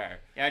here we are.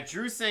 Yeah,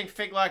 Drew saying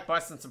Figlak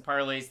busting some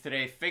parlays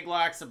today.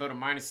 Figlak's about a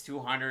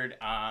 -200.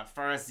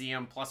 Fares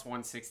Ziam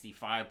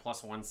 +165,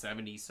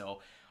 +170.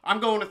 So I'm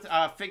going with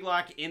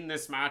Figlak in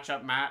this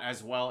matchup, Matt,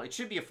 as well. It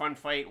should be a fun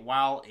fight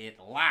while it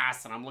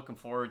lasts, and I'm looking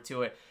forward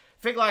to it.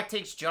 Figlak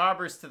takes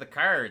jobbers to the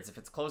cards. If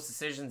it's close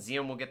decision,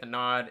 Ziam will get the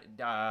nod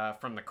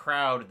from the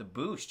crowd. The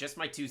boost, just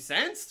my 2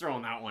 cents,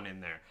 throwing that one in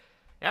there.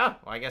 Yeah,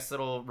 well, I guess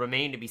it'll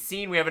remain to be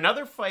seen. We have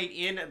another fight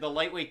in the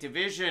lightweight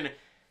division.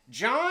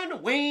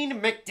 John Wayne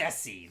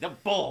Makdessi, the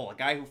Bull, a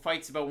guy who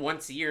fights about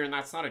once a year, and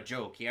that's not a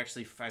joke. He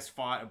actually has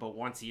fought about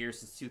once a year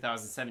since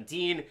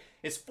 2017.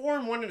 Is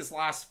 4-1 in his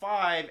last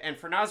 5, and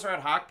for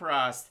Nasrat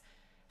Haqparast,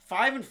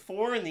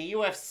 5-4 in the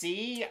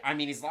UFC. I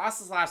mean, he's lost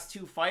his last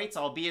 2 fights,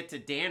 albeit to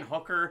Dan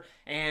Hooker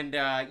and,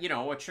 you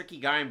know, a tricky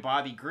guy in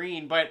Bobby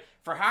Green. But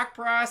for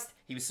Haqparast,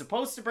 he was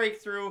supposed to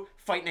break through.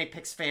 Fight Night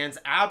Picks fans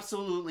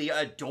absolutely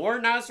adore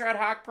Nasrat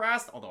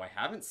Haqparast, although I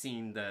haven't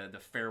seen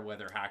the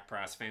Fairweather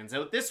Haqparast fans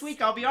out this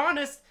week, I'll be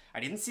honest. I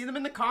didn't see them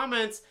in the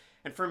comments.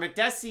 And for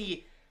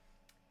Makdessi,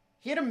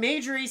 he had a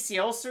major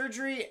ACL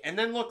surgery and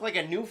then looked like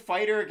a new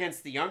fighter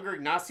against the younger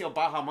Ignacio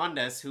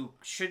Bahamondes, who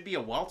should be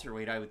a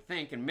welterweight, I would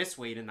think, and miss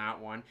weight in that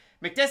one.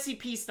 Makdessi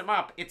pieced him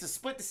up. It's a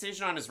split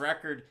decision on his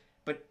record,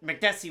 but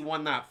Makdessi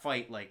won that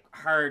fight, like,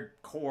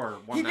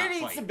 hardcore won that fight. He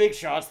did eat some big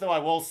shots, though, I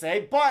will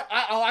say, but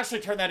I'll actually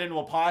turn that into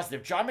a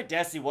positive. John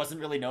Makdessi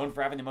wasn't really known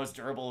for having the most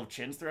durable of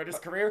chins throughout his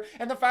career,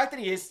 and the fact that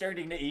he is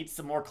starting to eat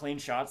some more clean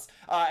shots,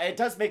 it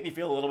does make me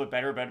feel a little bit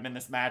better about him in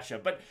this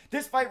matchup. But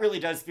this fight really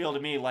does feel to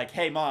me like,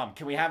 hey, Mom,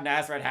 can we have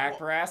Nasrat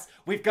Haqparast?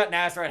 We've got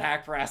Nasrat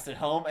Haqparast at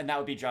home, and that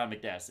would be John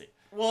Makdessi.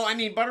 Well, I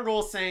mean,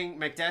 Butterroll saying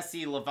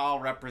Makdessi, Laval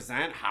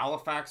represent,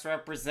 Halifax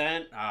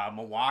represent,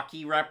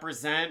 Milwaukee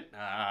represent,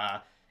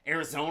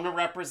 Arizona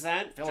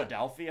represent.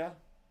 Philadelphia.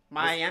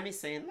 Miami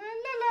saying la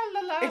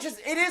la la la la.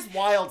 It is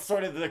wild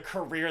sort of the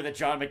career that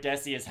John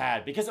Makdessi has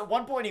had, because at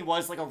one point he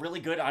was like a really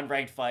good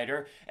unranked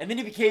fighter, and then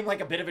he became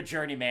like a bit of a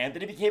journeyman,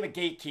 then he became a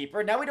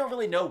gatekeeper. Now we don't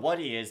really know what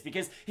he is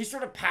because he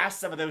sort of passed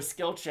some of those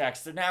skill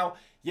checks. So now,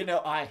 you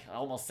know, I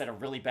almost said a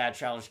really bad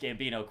Childish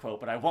Gambino quote,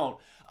 but I won't.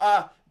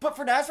 But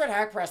for Nasrat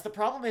Haqparast, the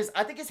problem is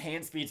I think his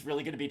hand speed's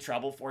really going to be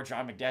trouble for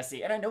John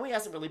Makdessi, and I know he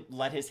hasn't really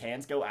let his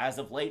hands go as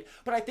of late,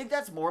 but I think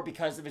that's more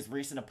because of his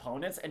recent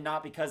opponents and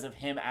not because of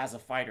him as a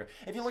fighter.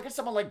 If you look at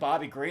someone like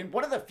Bobby Green,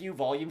 one of the few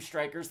volume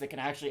strikers that can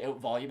actually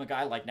out-volume a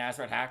guy like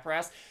Nasrat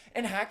Haqparast,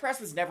 and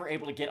Haqparast was never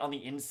able to get on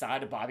the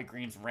inside of Bobby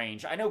Green's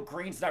range. I know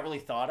Green's not really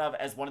thought of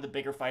as one of the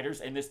bigger fighters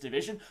in this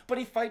division, but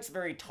he fights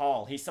very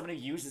tall. He's someone who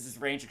uses his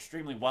range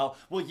extremely well,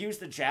 will use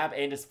the jab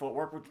and his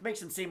footwork, which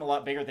makes him seem a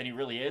lot bigger than he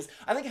really is.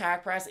 I think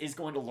Haqparast is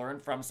going to learn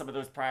from some of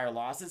those prior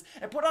losses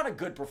and put on a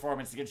good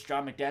performance against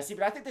John Makdessi,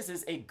 but I think this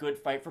is a good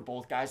fight for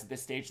both guys at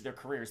this stage of their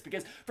careers,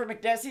 because for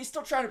Makdessi, he's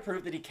still trying to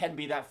prove that he can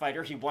be that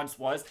fighter he once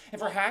was,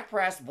 and for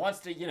Haqparast wants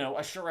to, you know,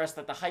 assure us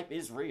that the hype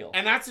is real.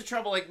 And that's the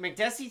trouble. Like,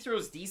 Makdessi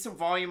throws decent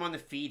volume on the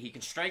feet. He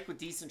can strike with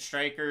decent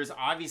strikers.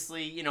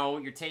 Obviously, you know,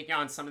 you're taking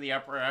on some of the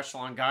upper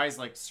echelon guys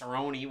like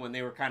Cerrone when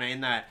they were kind of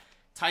in that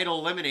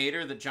title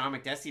eliminator that John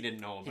Makdessi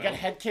didn't know about. He got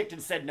head kicked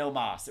and said no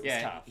mas. It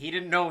was tough. He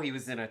didn't know he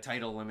was in a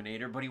title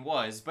eliminator, but he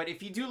was. But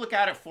if you do look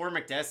at it for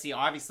Makdessi,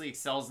 obviously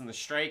excels in the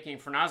striking.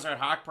 For Nasrat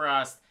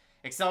Haqparast,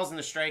 excels in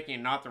the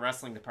striking, not the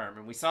wrestling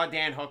department. We saw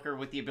Dan Hooker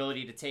with the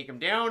ability to take him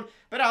down,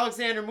 but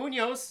Alexander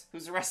Munoz,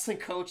 who's a wrestling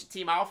coach at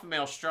Team Alpha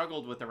Male,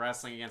 struggled with the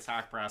wrestling against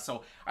Haqparast.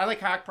 So I like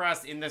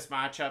Haqparast in this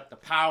matchup. The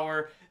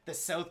power, the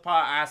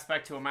southpaw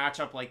aspect to a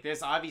matchup like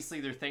this.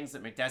 Obviously, there are things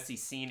that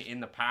Makdessi's seen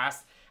in the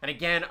past. And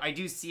again, I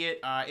do see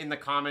it in the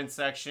comment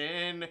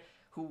section.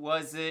 Who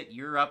was it?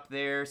 You're up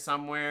there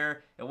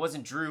somewhere. It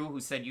wasn't Drew who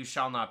said you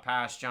shall not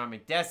pass John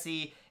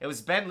McDessie. It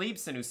was Ben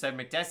Liebson who said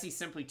McDessie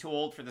simply too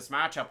old for this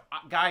matchup.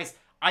 Guys,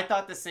 I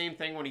thought the same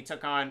thing when he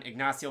took on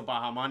Ignacio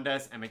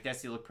Bahamondes, and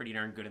McDessie looked pretty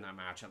darn good in that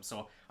matchup.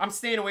 So I'm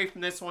staying away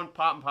from this one.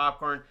 Popping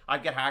popcorn.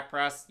 I've got hack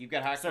press. You've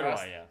got hack press. So do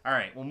I, yeah. All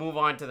right, we'll move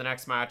on to the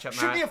next matchup,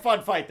 Should Matt. be a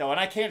fun fight, though, and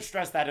I can't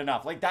stress that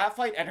enough. Like, that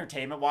fight,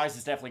 entertainment-wise,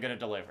 is definitely going to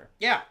deliver.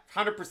 Yeah,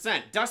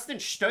 100%. Dustin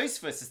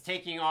Stoltzfus is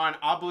taking on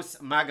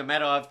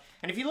Magomedov.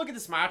 And if you look at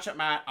this matchup,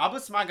 Matt,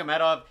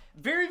 Magomedov,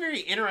 very, very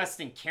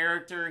interesting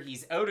character.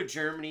 He's out of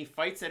Germany,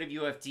 fights out of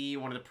UFD,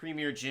 one of the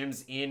premier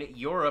gyms in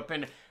Europe.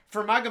 And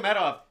for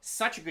Magomedov,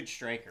 such a good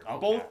striker.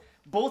 Okay.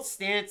 Both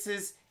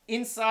stances,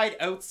 inside,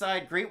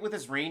 outside, great with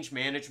his range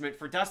management.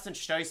 For Dustin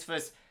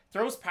Stoltzfus,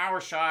 throws power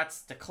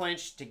shots to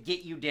clinch, to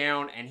get you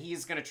down, and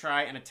he's going to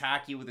try and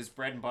attack you with his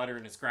bread and butter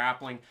and his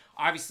grappling.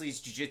 Obviously, his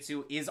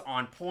jiu-jitsu is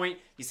on point.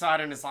 You saw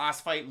it in his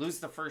last fight, lose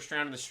the first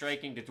round in the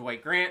striking to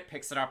Dwight Grant,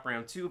 picks it up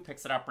round 2,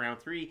 picks it up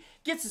round 3,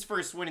 gets his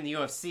first win in the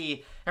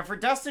UFC. And for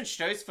Dustin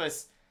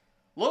Stoltzfus,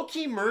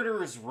 low-key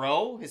murderer's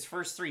row, his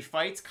first 3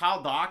 fights.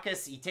 Kyle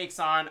Dawkins, he takes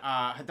on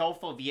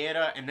Adolfo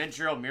Vieira and then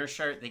Gerald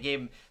Mearshart. They gave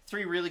him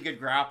 3 really good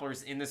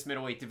grapplers in this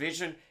middleweight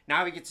division.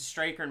 Now he gets a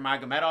striker in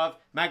Magomedov.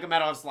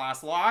 Magomedov's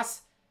last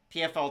loss,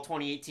 PFL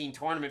 2018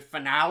 tournament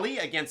finale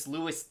against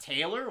Lewis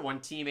Taylor, one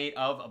teammate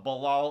of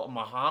Bilal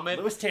Muhammad.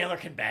 Lewis Taylor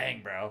can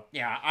bang, bro.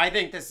 Yeah, I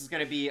think this is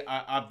going to be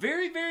a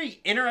very,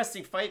 very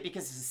interesting fight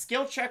because it's a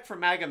skill check for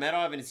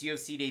Magomedov in his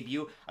UFC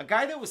debut. A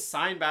guy that was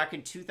signed back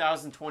in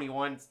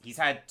 2021. He's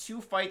had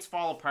 2 fights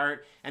fall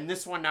apart, and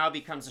this one now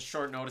becomes a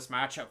short notice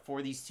matchup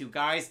for these 2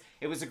 guys.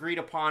 It was agreed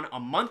upon a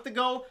month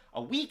ago,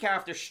 a week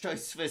after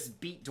Stoltzfus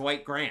beat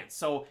Dwight Grant.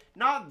 So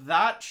not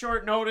that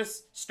short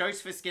notice.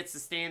 Stoltzfus gets to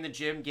stay in the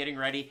gym getting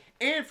ready.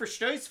 And for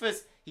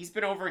Stoltzfus, he's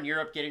been over in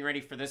Europe getting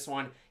ready for this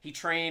one. He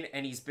trained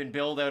and he's been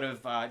billed out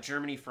of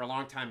Germany for a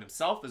long time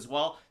himself as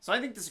well. So I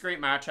think this is a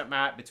great matchup,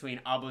 Matt, between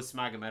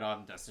Magomedov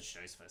and Dustin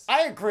Stoltzfus.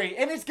 I agree,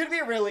 and it's going to be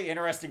a really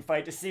interesting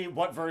fight to see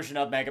what version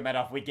of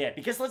Magomedov we get.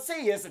 Because let's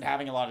say he isn't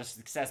having a lot of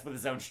success with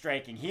his own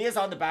striking. He is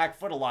on the back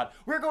foot a lot.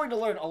 We're going to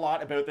learn a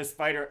lot about this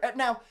fighter.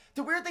 Now,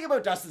 the weird thing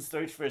about Dustin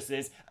Stoltzfus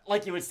is,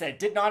 like you would say,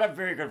 did not have a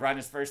very good run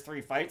his first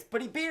 3 fights,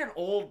 but he beat an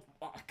old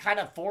kind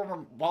of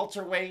former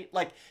welterweight.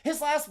 Like,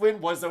 his last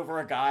win was over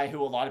a guy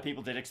who a lot of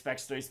people did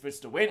expect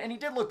Stoltzfus to win, and he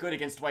did look good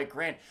against Dwight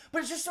Grant, but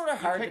it's just sort of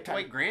hard to pick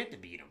Dwight Grant to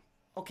beat him.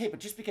 Okay, but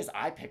just because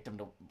I picked him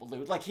to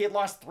lose, like, he had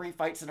lost 3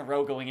 fights in a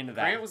row going into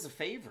that. Grant was a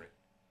favorite.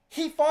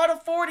 He fought a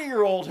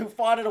 40-year-old who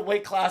fought at a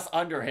weight class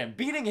under him.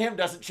 Beating him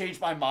doesn't change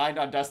my mind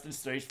on Dustin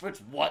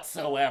Stoltzfus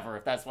whatsoever,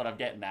 if that's what I'm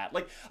getting at.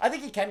 Like, I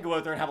think he can go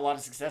out there and have a lot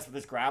of success with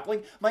his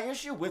grappling. My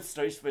issue with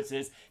Stoltzfus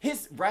is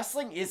his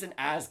wrestling isn't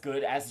as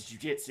good as his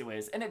jiu-jitsu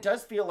is, and it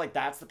does feel like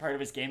that's the part of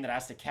his game that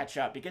has to catch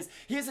up, because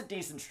he is a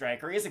decent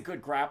striker, he is a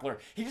good grappler,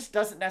 he just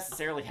doesn't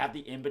necessarily have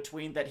the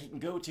in-between that he can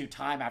go to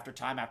time after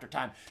time after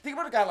time. Think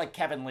about a guy like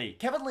Kevin Lee.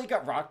 Kevin Lee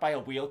got rocked by a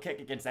wheel kick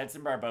against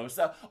Edson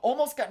Barbosa,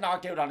 almost got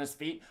knocked out on his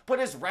feet, but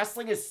his wrestling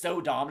is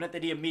so dominant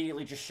that he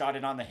immediately just shot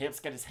it on the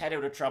hips, got his head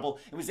out of trouble,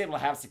 and was able to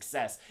have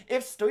success.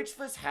 If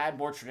Stoltzfus had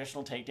more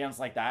traditional takedowns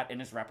like that in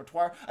his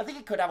repertoire, I think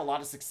he could have a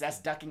lot of success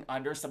ducking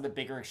under some of the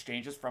bigger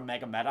exchanges from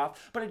Magomedov,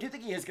 but I do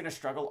think he is going to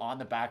struggle on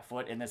the back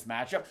foot in this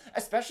matchup,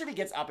 especially if he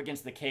gets up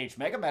against the cage.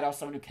 Magomedov,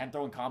 someone who can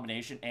throw in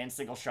combination and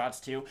single shots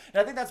too,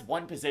 and I think that's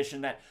one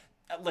position that,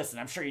 listen,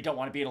 I'm sure you don't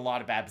want to be in a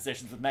lot of bad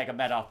positions with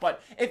Magomedov,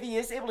 but if he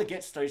is able to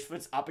get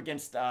Stoltzfus up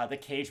against the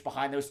cage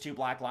behind those 2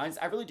 black lines,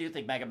 I really do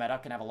think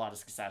Magomedov can have a lot of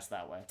success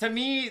that way. To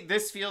me,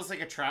 this feels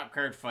like a trap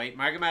card fight.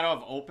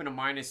 Magomedov open a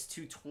minus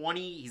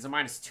 220. He's a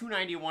minus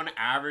 291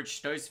 average.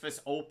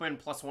 Stoltzfus open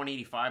plus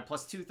 185,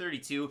 plus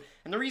 232.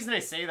 And the reason I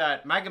say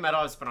that,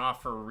 Magomedov's been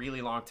off for a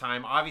really long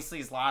time. Obviously,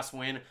 his last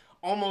win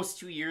almost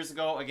 2 years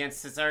ago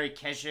against Cezary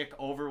Kejik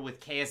over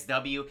with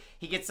KSW.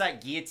 He gets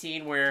that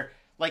guillotine where,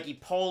 like, he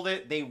pulled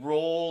it, they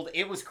rolled,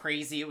 it was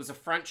crazy, it was a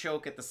front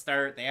choke at the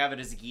start, they have it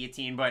as a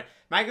guillotine, but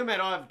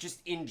Magomedov,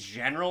 just in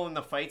general in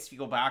the fights, if you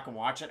go back and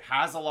watch it,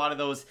 has a lot of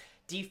those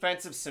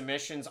defensive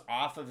submissions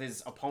off of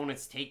his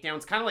opponent's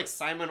takedowns, kind of like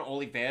Simon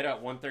Oliveira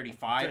at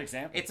 135. Good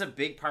example. It's a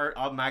big part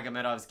of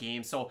Magomedov's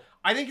game, so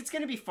I think it's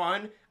going to be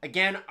fun.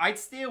 Again, I'd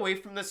stay away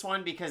from this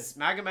one because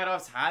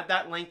Magomedov's had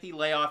that lengthy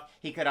layoff.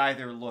 He could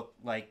either look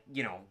like,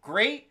 you know,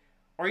 great,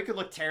 or he could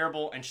look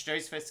terrible, and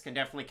Stoltzfus can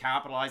definitely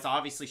capitalize.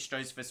 Obviously,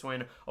 Stoltzfus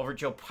win over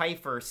Joe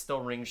Pyfer still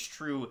rings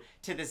true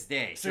to this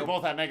day. So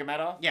both have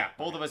Magomedov? Yeah,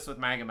 both of us with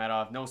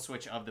Magomedov. No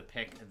switch of the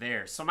pick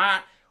there. So,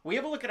 Matt, we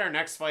have a look at our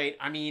next fight.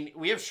 I mean,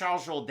 we have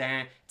Charles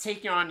Jourdain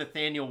taking on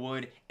Nathaniel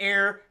Wood.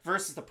 Air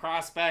versus the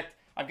Prospect.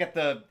 I've got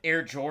the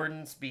Air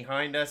Jordans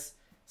behind us.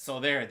 So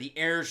there, the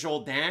Air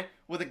Jourdain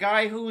with a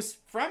guy who's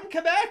from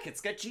Quebec. It's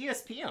got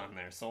GSP on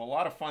there, so a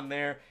lot of fun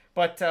there.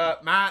 But,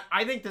 Matt,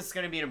 I think this is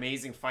going to be an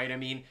amazing fight. I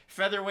mean,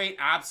 featherweight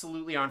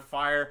absolutely on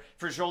fire.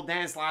 For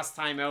Jourdain's last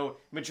time out,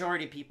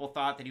 majority of people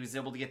thought that he was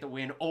able to get the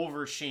win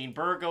over Shane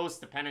Burgos,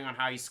 depending on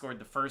how he scored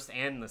the first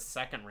and the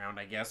second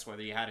round, I guess,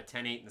 whether you had a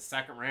 10-8 in the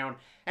second round,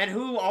 and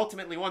who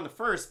ultimately won the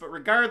first. But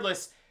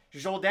regardless,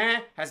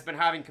 Jourdain has been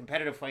having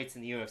competitive fights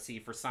in the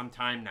UFC for some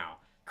time now.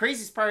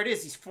 Craziest part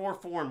is he's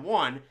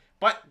 4-4-1,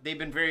 but they've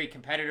been very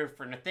competitive.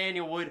 For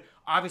Nathaniel Wood,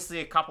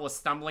 obviously a couple of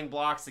stumbling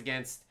blocks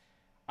against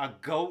a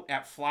GOAT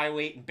at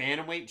flyweight and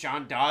bantamweight,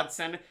 John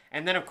Dodson.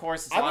 And then, of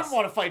course, I wouldn't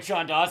want to fight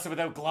John Dodson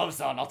without gloves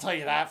on. I'll tell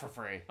you that for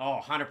free. Oh,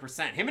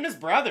 100%. Him and his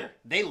brother,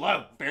 they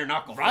love bare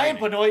knuckle Ryan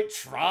fighting. Benoit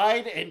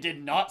tried and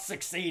did not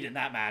succeed in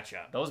that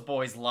matchup. Those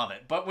boys love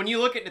it. But when you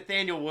look at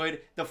Nathaniel Wood,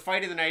 the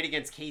fight of the night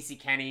against Casey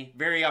Kenny,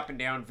 very up and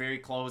down, very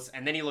close.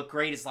 And then he looked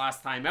great his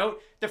last time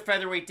out. The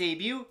featherweight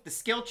debut, the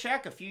skill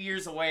check a few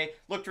years away,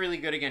 looked really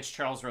good against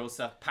Charles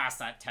Rosa, passed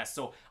that test.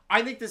 So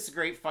I think this is a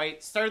great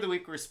fight. Start of the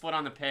week, we were split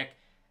on the pick.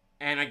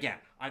 And again,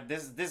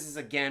 this is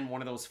again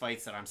one of those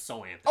fights that I'm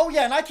so amped. Oh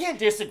yeah, and I can't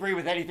disagree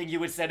with anything you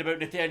had said about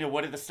Nathaniel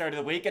Wood at the start of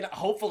the week, and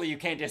hopefully you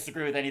can't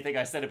disagree with anything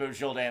I said about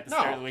Jourdain at the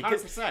start of the week.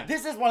 100%.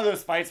 This is one of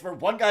those fights where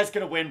one guy's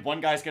gonna win, one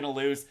guy's gonna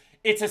lose.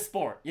 It's a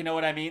sport, you know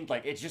what I mean?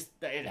 Like,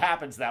 it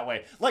happens that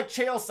way. Like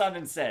Chael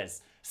Sonnen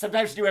says,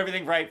 sometimes you do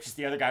everything right, just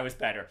the other guy was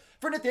better.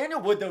 For Nathaniel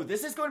Wood, though,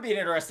 this is going to be an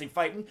interesting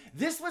fight, and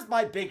this was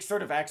my big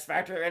sort of X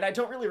factor, and I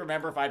don't really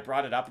remember if I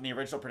brought it up in the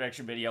original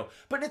prediction video,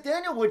 but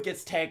Nathaniel Wood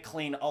gets tagged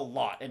clean a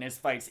lot in his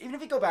fights. Even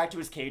if you go back to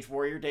his Cage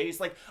Warrior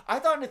days, like, I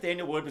thought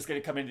Nathaniel Wood was going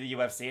to come into the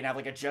UFC and have,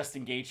 like, a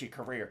Justin Gaethje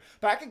career.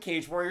 Back in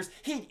Cage Warriors,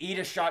 he'd eat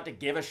a shot to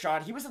give a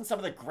shot. He was in some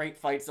of the great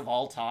fights of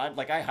all time.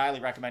 Like, I highly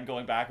recommend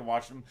going back and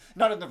watching him.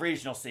 Not in the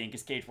regional scene,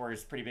 because Cage Warriors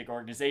is a pretty big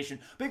organization,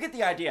 but you get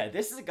the idea.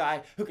 This is a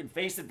guy who can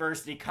face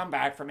adversity, come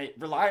back from it,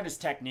 rely on his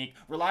technique,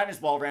 rely on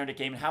his well-rounded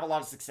game, and have a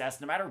lot of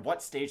success no matter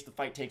what stage the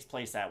fight takes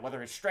place at,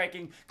 whether it's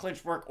striking,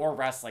 clinch work, or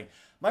wrestling.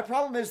 My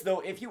problem is, though,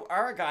 if you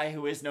are a guy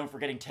who is known for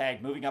getting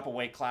tagged, moving up a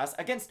weight class,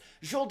 against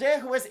Jourdain,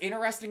 who has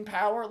interesting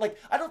power, like,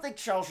 I don't think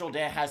Charles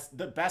Jourdain has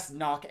the best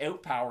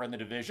knockout power in the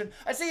division.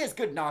 I'd say he has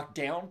good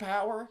knockdown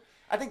power.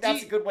 I think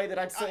that's a good way that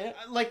I'd say it.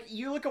 Like,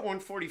 you look at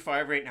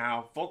 145 right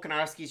now,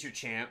 Volkanovski's your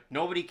champ.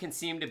 Nobody can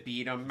seem to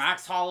beat him.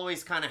 Max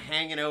Holloway's kind of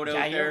hanging out there.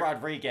 Yair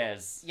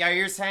Rodriguez.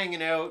 Yair's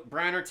hanging out.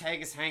 Brian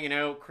Ortega's hanging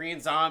out.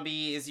 Korean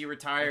Zombie, is he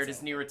retired?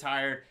 Isn't he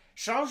retired?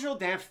 Charles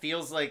Jourdain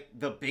feels like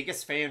the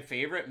biggest fan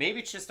favorite. Maybe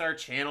it's just our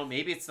channel.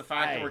 Maybe it's the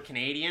fact that we're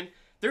Canadian.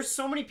 There's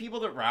so many people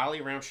that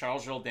rally around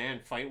Charles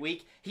Jourdain fight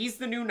week. He's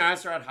the new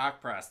Nasrat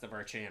Haqparast of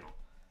our channel.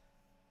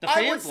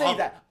 I would say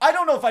that. I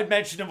don't know if I'd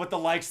mention him with the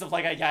likes of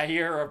like a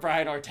Yair or a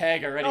Brian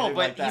Ortega or anything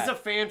like that. No, but he's a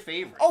fan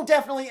favorite. Oh,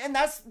 definitely. And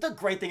that's the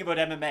great thing about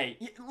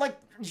MMA. Like,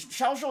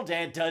 Charles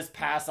Jourdain does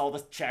pass all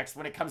the checks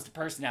when it comes to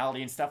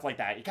personality and stuff like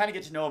that. You kind of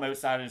get to know him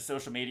outside of his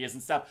social medias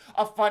and stuff.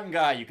 A fun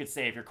guy, you could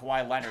say, if you're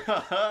Kawhi Leonard.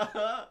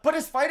 But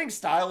his fighting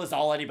style is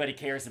all anybody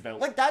cares about.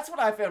 Like, that's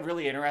what I found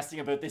really interesting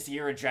about this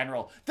year in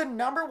general. The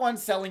 #1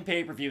 selling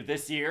pay-per-view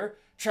this year,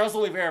 Charles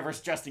Oliveira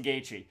versus Justin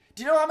Gaethje.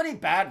 Do you know how many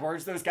bad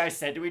words those guys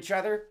said to each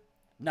other?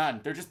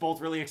 None. They're just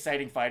both really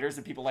exciting fighters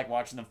and people like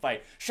watching them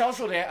fight. Charles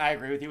Jourdain, I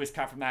agree with you, is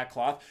cut from that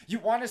cloth. You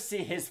want to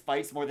see his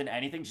fights more than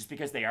anything just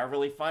because they are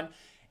really fun.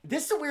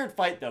 This is a weird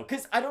fight, though,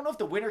 because I don't know if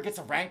the winner gets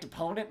a ranked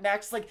opponent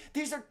next. Like,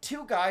 these are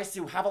two guys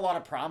who have a lot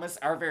of promise,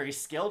 are very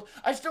skilled.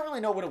 I just don't really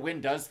know what a win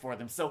does for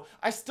them. So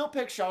I still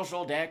pick Charles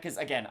Jourdain because,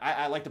 again,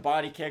 I like the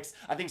body kicks.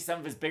 I think some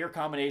of his bigger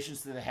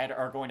combinations to the head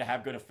are going to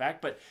have good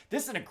effect, but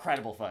this is an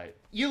incredible fight.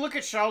 You look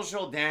at Charles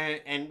Jourdain,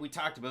 and we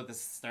talked about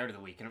this at the start of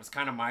the week, and it was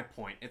kind of my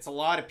point. It's a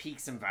lot of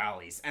peaks and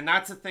valleys, and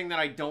that's a thing that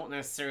I don't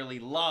necessarily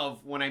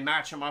love when I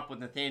match him up with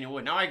Nathaniel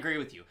Wood. Now, I agree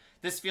with you.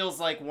 This feels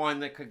like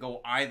one that could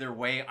go either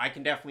way. I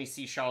can definitely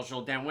see Charles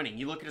Jourdain winning.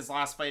 You look at his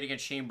last fight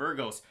against Shane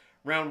Burgos.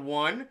 Round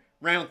 1,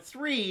 round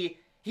 3,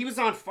 he was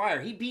on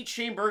fire. He beat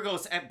Shane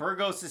Burgos at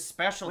Burgos'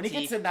 specialty. When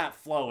he gets in that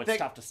flow, it's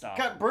tough to stop.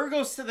 Got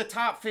Burgos to the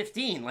top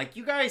 15. Like,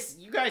 you guys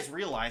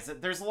realize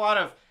that there's a lot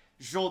of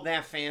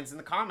Jourdain fans in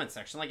the comment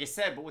section, like I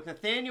said, but with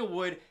Nathaniel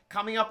Wood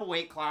coming up a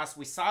weight class,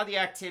 we saw the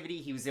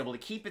activity. He was able to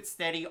keep it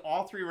steady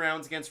all 3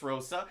 rounds against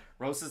Rosa.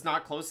 Rosa's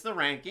not close to the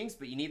rankings,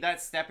 but you need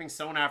that stepping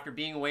stone after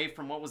being away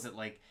from, what was it,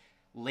 like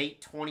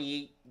late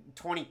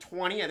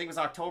 2020? I think it was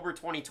October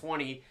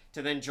 2020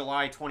 to then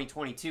July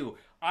 2022.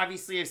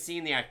 Obviously, I've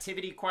seen the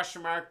activity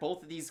question mark.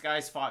 Both of these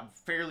guys fought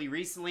fairly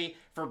recently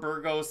for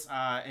Burgos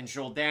and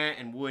Jourdain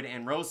and Wood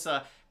and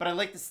Rosa, but I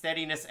like the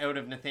steadiness out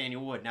of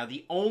Nathaniel Wood. Now,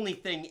 the only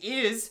thing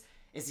is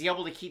he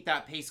able to keep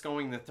that pace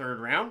going in the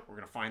 3rd round? We're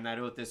going to find that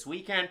out this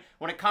weekend.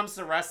 When it comes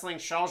to wrestling,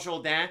 Charles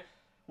Jourdain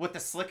with the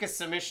slickest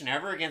submission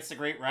ever against a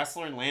great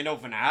wrestler in Lando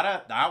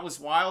Venata. That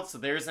was wild. So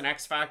there's an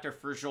X factor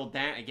for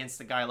Jourdain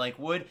against a guy like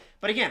Wood.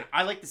 But again,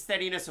 I like the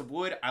steadiness of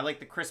Wood. I like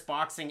the crisp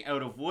boxing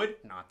out of Wood.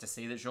 Not to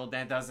say that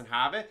Jourdain doesn't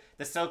have it.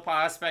 The southpaw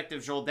aspect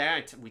of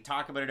Jourdain, we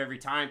talk about it every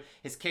time.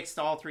 His kicks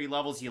to all 3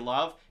 levels you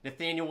love.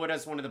 Nathaniel Wood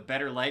has one of the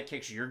better leg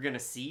kicks you're going to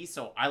see.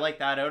 So I like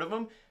that out of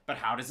him. but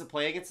how does it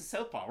play against a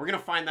southpaw? We're going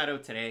to find that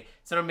out today.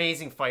 It's an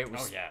amazing fight.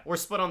 We're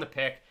split on the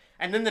pick.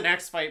 And then the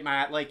next fight,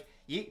 Matt, like,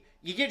 you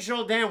get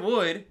Jourdain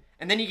Wood,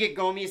 and then you get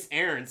Gomis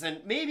Errens.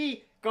 And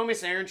maybe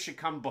Gomis Errens should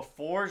come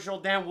before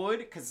Jourdain Wood,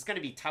 because it's going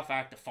to be a tough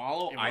act to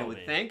follow, I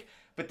would think.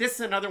 But this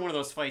is another one of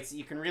those fights that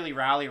you can really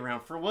rally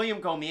around. For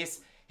William Gomis,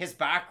 his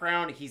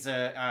background, he's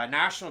a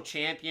national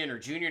champion or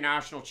junior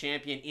national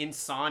champion in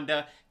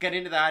Sonda. Got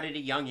into that at a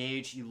young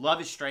age. You love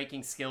his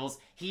striking skills.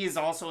 He is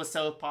also a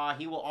southpaw.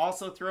 He will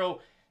also throw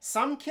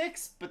some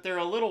kicks, but they're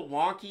a little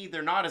wonky.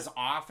 They're not as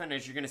often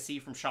as you're going to see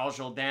from Charles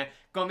Jourdain.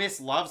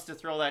 Gomis loves to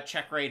throw that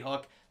check right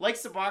hook.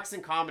 Likes to box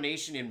in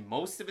combination in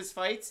most of his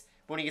fights.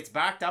 But when he gets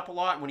backed up a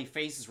lot and when he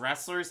faces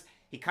wrestlers,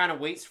 he kind of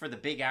waits for the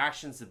big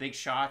actions, the big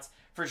shots.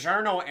 For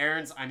Jarno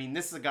Errens, I mean,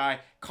 this is a guy,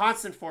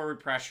 constant forward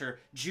pressure,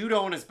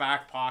 judo in his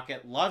back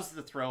pocket, loves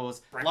the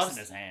throws, loves in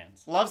his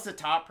hands, loves the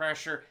top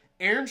pressure.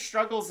 Errens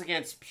struggles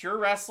against pure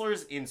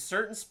wrestlers in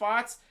certain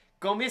spots.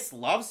 Gomis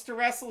loves to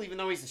wrestle, even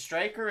though he's a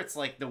striker. It's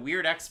like the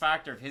weird X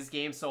factor of his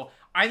game. So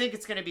I think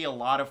it's going to be a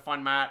lot of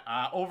fun, Matt.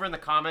 Over in the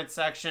comments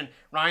section,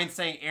 Ryan's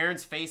saying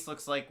Errens' face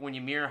looks like when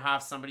you mirror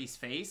half somebody's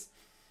face.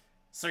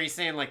 So you're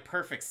saying like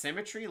perfect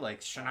symmetry,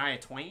 like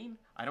Shania Twain?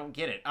 I don't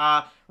get it.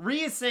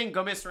 Rhea is saying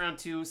Gomis round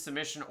 2,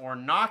 submission or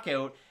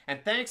knockout.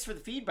 And thanks for the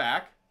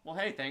feedback. Well,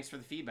 hey, thanks for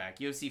the feedback.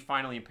 UFC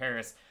finally in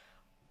Paris.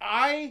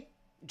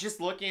 Just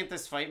looking at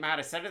this fight, Matt,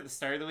 I said it at the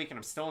start of the week and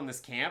I'm still in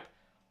this camp.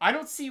 I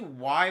don't see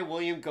why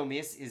William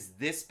Gomis is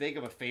this big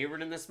of a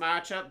favorite in this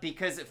matchup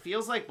because it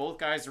feels like both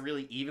guys are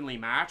really evenly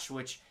matched,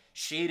 which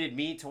shaded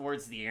me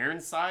towards the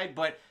Errens side.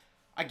 But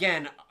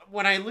again,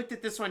 when I looked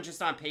at this one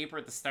just on paper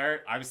at the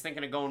start, I was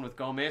thinking of going with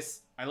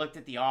Gomis. I looked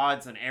at the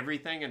odds and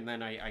everything, and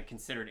then I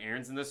considered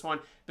Errens in this one.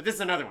 But this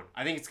is another one.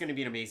 I think it's going to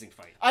be an amazing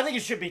fight. I think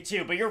it should be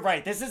too, but you're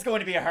right. This is going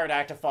to be a hard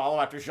act to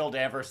follow after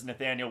Jourdain versus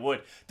Nathaniel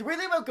Wood. The weird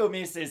thing about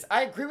Gomis is,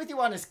 I agree with you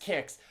on his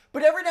kicks,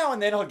 but every now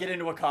and then he'll get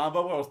into a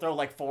combo where he'll throw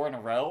like 4 in a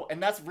row,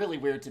 and that's really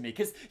weird to me,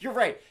 because you're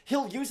right.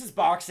 He'll use his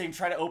boxing,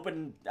 try to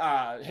open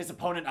his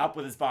opponent up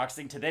with his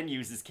boxing to then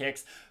use his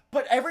kicks.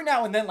 But every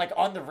now and then, like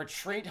on the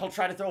retreat, he'll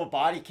try to throw a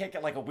body kick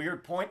at like a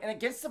weird point, and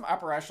against some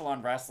upper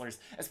echelon wrestlers,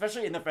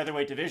 especially in the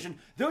featherweight division,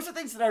 those are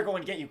things that are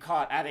going to get you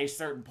caught at a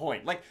certain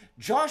point. Like,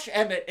 Josh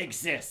Emmett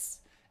exists.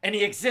 And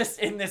he exists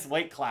in this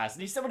weight class.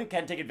 And he's someone who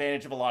can take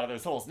advantage of a lot of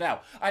those holes. Now,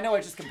 I know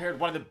I just compared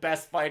one of the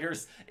best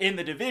fighters in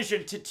the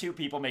division to 2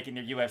 people making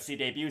their UFC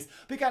debuts.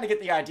 But you kind of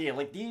get the idea.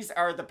 Like, these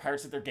are the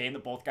parts of their game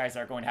that both guys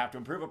are going to have to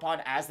improve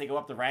upon as they go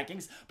up the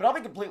rankings. But I'll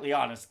be completely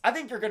honest. I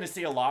think you're going to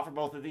see a lot from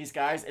both of these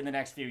guys in the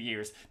next few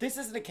years. This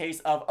isn't a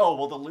case of, oh,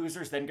 well, the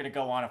loser's then going to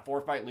go on a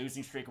 4-fight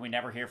losing streak and we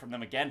never hear from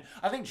them again.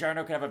 I think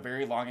Jarno could have a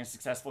very long and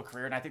successful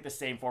career. And I think the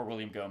same for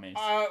William Gomis.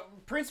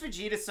 Prince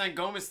Vegeta's saying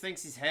Gomis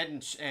thinks he's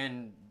head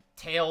and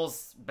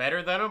tails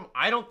better than him.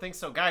 I don't think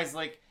so, guys.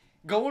 Like,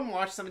 go and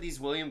watch some of these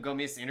William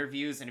Gomis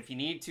interviews, and if you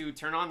need to,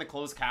 turn on the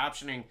closed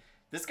captioning.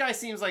 This guy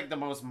seems like the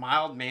most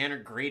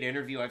mild-mannered, great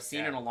interview I've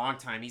seen in a long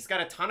time. He's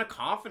got a ton of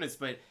confidence,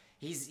 but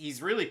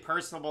he's really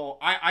personable.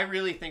 I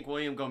really think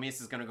William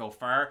Gomis is going to go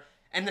far.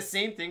 And the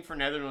same thing for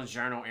Netherlands'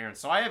 Jarno Errens.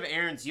 So I have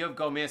Errens, you have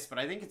Gomis, but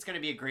I think it's going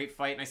to be a great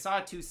fight. And I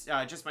saw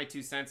just my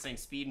 2 cents saying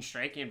speed and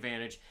striking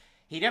advantage.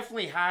 He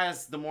definitely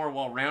has the more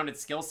well-rounded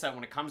skill set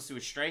when it comes to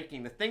his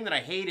striking. The thing that I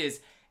hate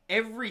is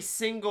every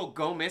single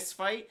Gomis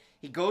fight,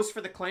 he goes for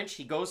the clinch,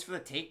 he goes for the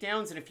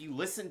takedowns, and if you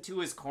listen to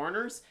his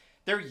corners,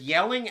 they're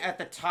yelling at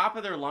the top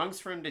of their lungs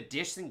for him to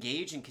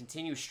disengage and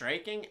continue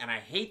striking, and I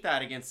hate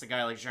that against a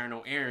guy like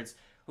Jarno Errens,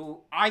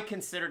 who I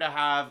consider to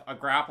have a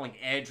grappling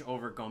edge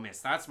over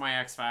Gomis. That's my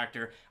X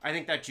factor. I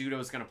think that judo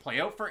is going to play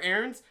out for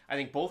Errens. I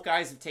think both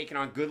guys have taken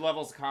on good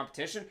levels of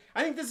competition.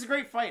 I think this is a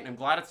great fight, and I'm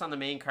glad it's on the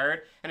main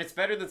card. And it's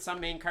better than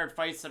some main card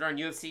fights that are on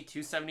UFC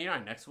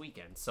 279 next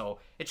weekend. So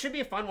it should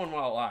be a fun one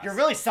while it lasts. You're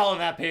really selling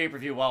that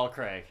pay-per-view well,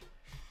 Craig.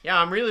 Yeah,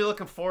 I'm really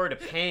looking forward to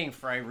paying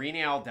for Irene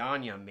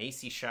Aldana,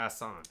 Macy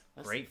Chasson.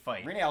 Great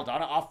fight. Irene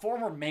Aldana, a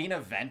former main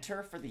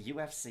eventer for the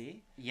UFC.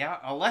 Yeah,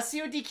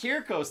 Alessio Di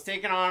Chirico's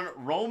taking on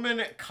Roman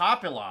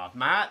Kopylov.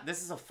 Matt,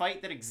 this is a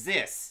fight that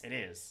exists. It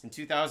is. In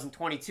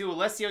 2022,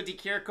 Alessio Di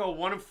Chirico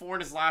 1-4 in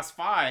his last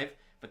 5,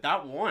 but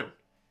that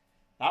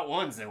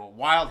one's a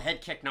wild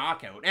head kick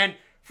knockout. And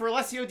for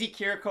Alessio Di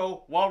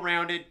Chirico,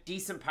 well-rounded,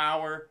 decent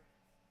power.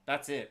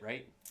 That's it,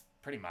 right?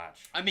 Pretty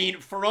much. I mean,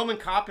 for Roman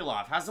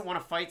Kopylov, hasn't won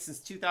a fight since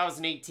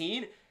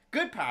 2018.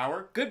 Good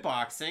power, good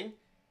boxing.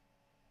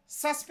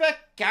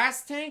 Suspect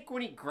gas tank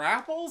when he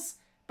grapples,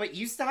 but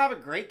used to have a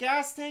great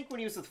gas tank when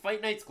he was with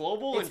Fight Nights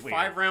Global in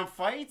 5-round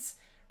fights.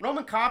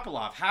 Roman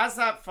Kopylov has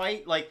that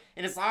fight, like,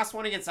 in his last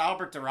one against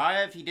Albert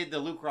Duraev, he did the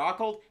Luke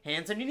Rockhold,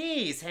 hands on your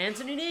knees, hands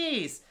on your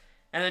knees.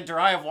 And then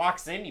Duraev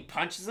walks in, he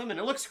punches him, and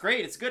it looks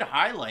great. It's a good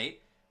highlight.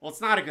 Well,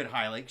 it's not a good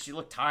highlight, because you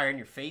look tired and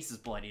your face is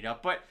bloodied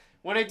up, but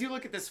when I do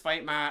look at this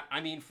fight, Matt,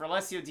 I mean, for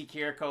Alessio Di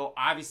Chirico,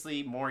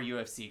 obviously more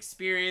UFC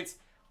experience.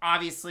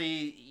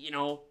 Obviously, you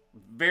know,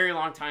 very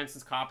long time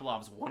since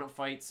Kopylov's won a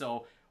fight.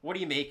 So what do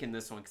you make in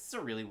this one? Because it's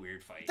a really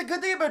weird fight. The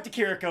good thing about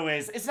Dikiriko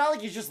is, it's not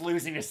like he's just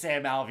losing to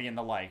Sam Alvey and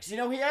the likes. You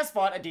know, he has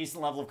fought a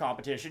decent level of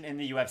competition in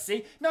the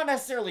UFC. Not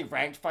necessarily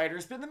ranked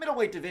fighters, but in the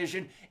middleweight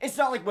division, it's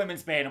not like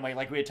women's bantamweight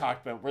like we had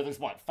talked about, where there's,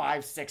 what,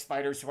 5, 6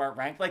 fighters who aren't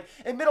ranked? Like,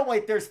 in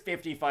middleweight, there's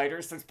 50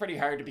 fighters, so it's pretty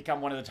hard to become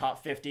one of the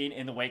top 15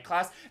 in the weight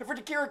class. And for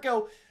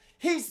Dikiriko,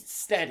 he's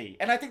steady,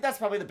 and I think that's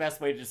probably the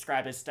best way to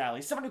describe his style.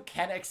 He's someone who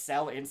can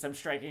excel in some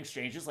striking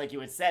exchanges, like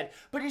you had said,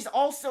 but he's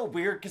also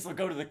weird because he'll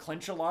go to the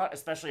clinch a lot,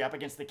 especially up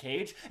against the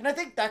cage, and I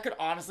think that could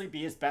honestly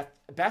be his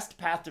best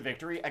path to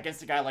victory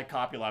against a guy like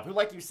Kopylov, who,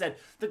 like you said,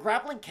 the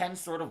grappling can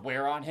sort of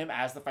wear on him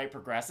as the fight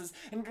progresses,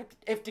 and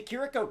if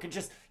Dikiriko can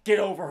just get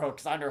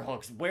overhooks,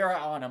 underhooks, wear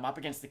on him up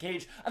against the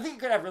cage, I think he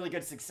could have really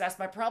good success.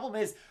 My problem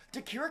is,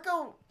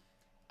 Dikiriko,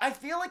 I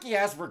feel like he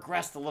has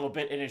regressed a little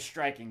bit in his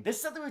striking. This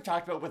is something we've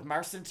talked about with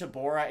Marcin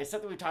Tybura. It's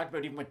something we've talked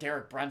about even with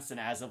Derek Brunson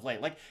as of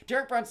late. Like,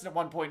 Derek Brunson at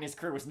one point in his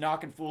career was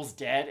knocking fools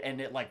dead, and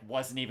it, like,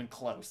 wasn't even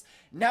close.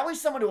 Now he's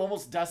someone who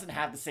almost doesn't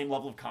have the same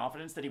level of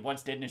confidence that he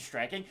once did in his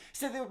striking.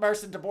 Same thing with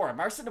Marcin Tybura.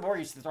 Marcin Tybura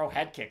used to throw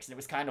head kicks, and it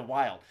was kind of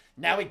wild.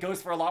 Now he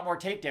goes for a lot more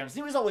takedowns.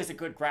 He was always a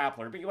good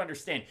grappler, but you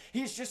understand,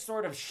 he's just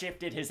sort of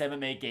shifted his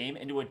MMA game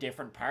into a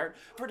different part.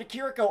 For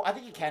Dikiriko, I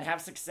think he can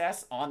have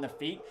success on the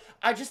feet.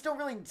 I just don't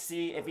really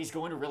see if he's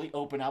going to really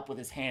open up with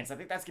his hands. I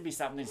think that's going to be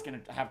something he's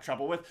going to have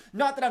trouble with.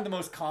 Not that I'm the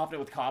most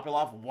confident with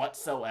Kopylov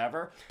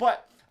whatsoever,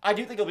 but I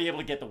do think he'll be able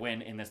to get the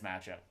win in this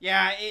matchup.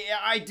 Yeah,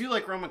 I do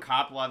like Roman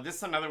Kopylov. This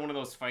is another one of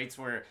those fights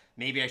where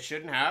maybe I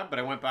shouldn't have, but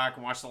I went back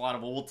and watched a lot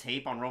of old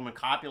tape on Roman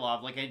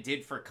Kopylov like I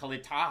did for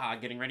Khalid Taha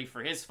getting ready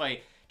for his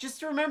fight. Just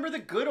to remember the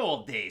good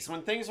old days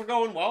when things were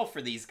going well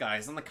for these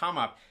guys on the come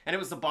up. And it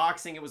was the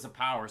boxing, it was the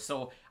power.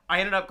 So I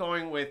ended up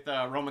going with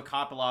Roman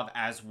Kopylov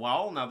as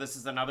well. Now, this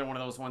is another one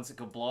of those ones that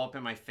could blow up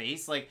in my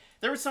face. Like,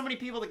 there were so many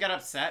people that got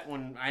upset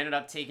when I ended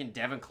up taking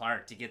Devin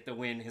Clark to get the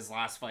win his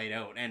last fight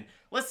out. And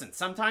listen,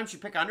 sometimes you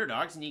pick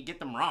underdogs and you get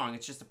them wrong.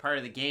 It's just a part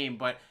of the game.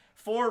 But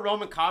for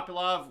Roman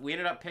Kopylov, we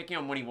ended up picking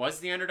him when he was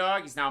the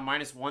underdog. He's now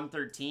minus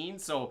 113,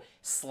 so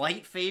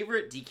slight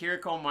favorite.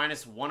 Dikiriko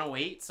minus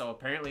 108, so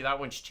apparently that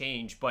one's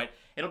changed. But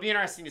it'll be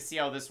interesting to see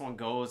how this one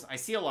goes. I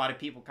see a lot of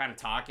people kind of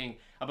talking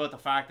about the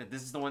fact that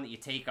this is the one that you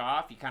take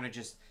off. You kind of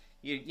just,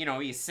 you know,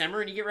 you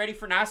simmer and you get ready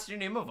for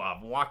Nassourdine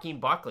Imavov, Joaquin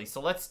Buckley.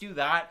 So let's do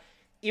that.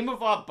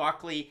 Imavov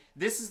Buckley,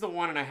 this is the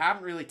one, and I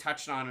haven't really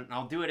touched on it, and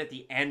I'll do it at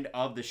the end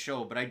of the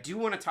show, but I do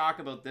want to talk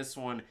about this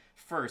one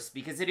first,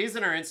 because it is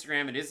in our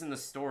Instagram, it is in the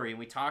story, and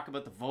we talk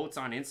about the votes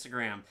on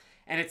Instagram,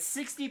 and it's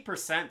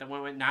 60% that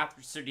went with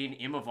Nassourdine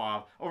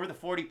Imavov over the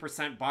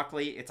 40%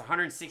 Buckley. It's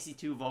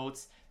 162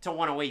 votes to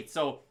 108,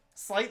 so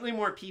slightly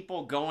more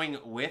people going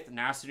with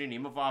Nassourdine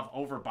Imavov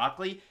over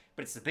Buckley,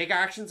 but it's the big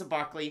actions of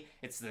Buckley.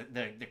 It's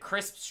the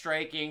crisp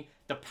striking,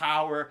 the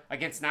power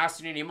against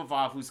Nassourdine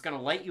Imavov, who's going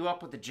to light you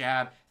up with the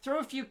jab, throw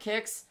a few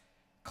kicks,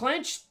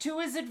 clinch to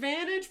his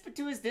advantage, but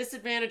to his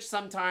disadvantage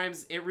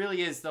sometimes. It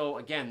really is, though,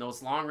 again,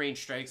 those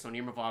long-range strikes when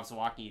Imavov's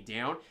walking you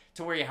down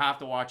to where you have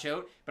to watch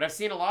out. But I've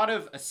seen a lot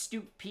of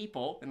astute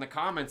people in the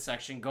comments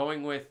section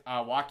going with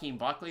Joaquin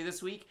Buckley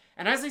this week.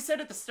 And as I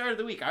said at the start of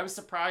the week, I was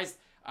surprised,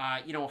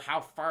 you know,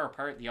 how far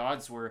apart the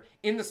odds were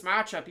in this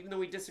matchup, even though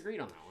we disagreed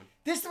on that one.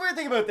 This is the weird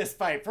thing about this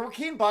fight. For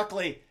Joaquin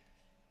Buckley,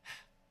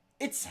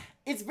 it's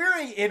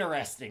very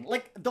interesting.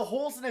 Like, the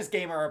holes in his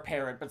game are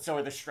apparent, but so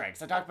are the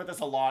strengths. I talked about this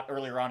a lot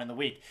earlier on in the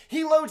week.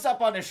 He loads up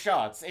on his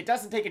shots. It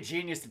doesn't take a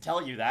genius to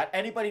tell you that.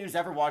 Anybody who's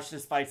ever watched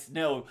his fights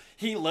know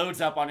he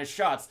loads up on his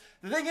shots.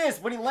 The thing is,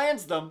 when he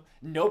lands them,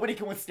 nobody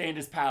can withstand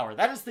his power.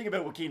 That is the thing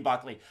about Joaquin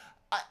Buckley.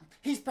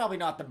 He's probably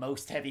not the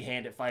most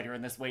heavy-handed fighter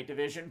in this weight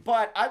division,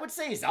 but I would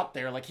say he's up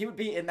there. Like, he would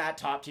be in that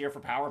top tier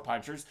for power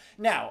punchers.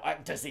 Now,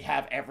 does he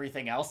have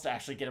everything else to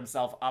actually get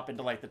himself up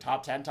into, like, the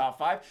top 10, top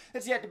 5?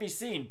 It's yet to be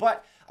seen.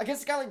 But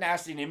against a guy like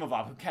Nassourdine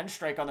Imavov, who can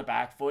strike on the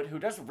back foot, who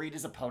does read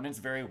his opponents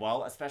very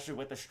well, especially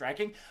with the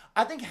striking,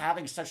 I think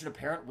having such an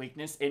apparent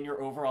weakness in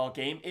your overall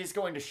game is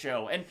going to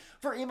show. And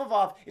for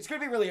Imavov, it's going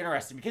to be really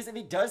interesting, because if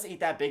he does eat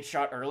that big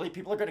shot early,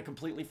 people are going to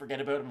completely forget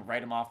about him and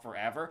write him off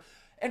forever.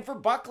 And for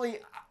Buckley,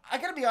 I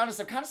gotta be honest,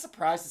 I'm kind of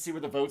surprised to see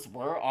where the votes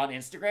were on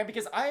Instagram,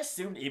 because I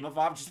assumed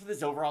Imavov, just with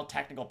his overall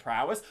technical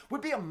prowess, would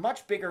be a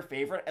much bigger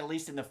favorite, at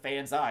least in the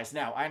fans' eyes.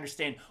 Now, I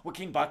understand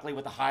Joaquin Buckley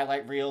with the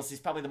highlight reels,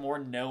 he's probably the more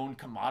known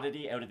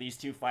commodity out of these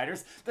two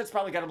fighters. That's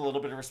probably got him a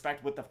little bit of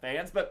respect with the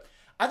fans, but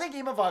I think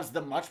Imavov's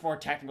the much more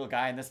technical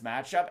guy in this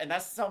matchup, and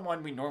that's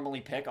someone we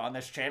normally pick on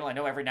this channel. I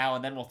know every now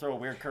and then we'll throw a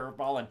weird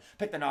curveball and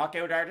pick the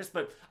knockout artist,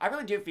 but I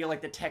really do feel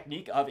like the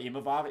technique of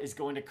Imavov is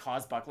going to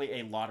cause Buckley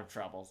a lot of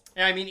troubles.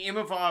 Yeah, I mean,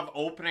 Imavov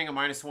opening a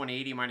minus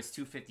 180, minus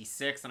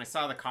 256, and I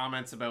saw the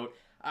comments about,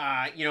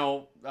 you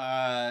know,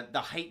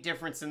 the height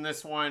difference in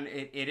this one.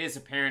 It is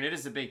apparent. It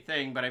is a big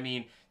thing, but I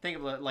mean, think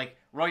of it like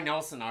Roy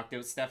Nelson knocked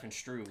out Stefan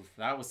Struve.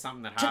 That was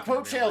something that happened. To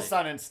quote Chael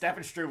Sonnen,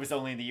 Stefan Struve was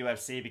only in the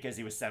UFC because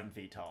he was 7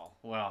 feet tall.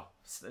 Well,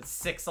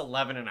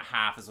 6'11" and a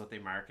half is what they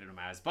marketed him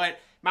as. But,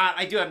 Matt,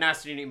 I do have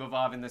Nassourdine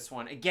Imavov in this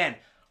one. Again,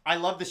 I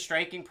love the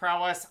striking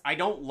prowess. I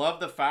don't love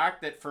the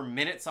fact that for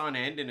minutes on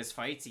end in his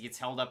fights, he gets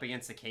held up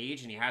against the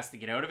cage and he has to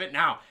get out of it.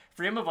 Now,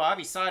 for Imavov,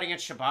 he saw it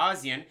against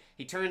Shabazian.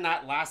 He turned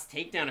that last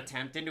takedown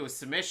attempt into a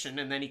submission,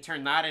 and then he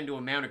turned that into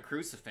a mounted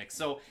crucifix.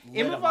 So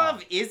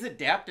Imavov is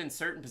adept in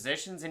certain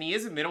positions, and he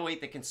is a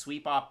middleweight that can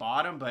sweep off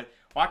bottom, but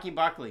Joaquin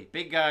Buckley,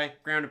 big guy,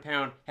 ground and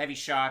pound, heavy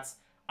shots.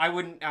 I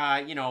wouldn't,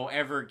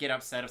 ever get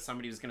upset if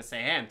somebody was going to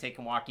say, hey, I'm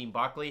taking Joaquin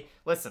Buckley.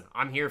 Listen,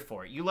 I'm here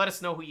for it. You let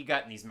us know who you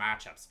got in these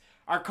matchups.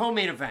 Our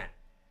co-main event,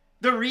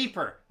 the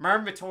Reaper,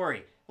 Marvin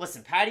Vettori.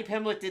 Listen, Paddy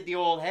Pimblett did the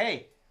old,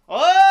 hey,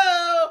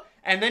 oh,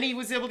 and then he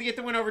was able to get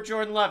the win over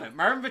Jordan Levitt.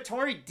 Marvin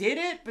Vettori did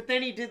it, but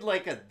then he did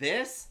like a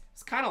this.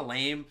 It's kind of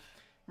lame.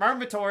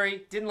 Marvin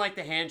Vettori didn't like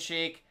the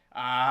handshake.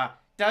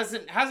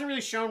 Hasn't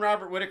really shown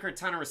Robert Whittaker a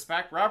ton of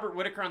respect. Robert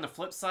Whittaker on the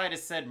flip side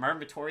has said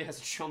Marvin Vettori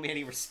hasn't shown me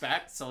any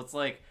respect. So it's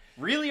like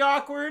really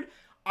awkward.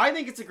 I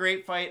think it's a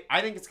great fight. I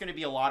think it's going to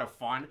be a lot of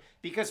fun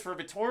because for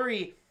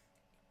Vettori,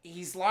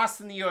 he's lost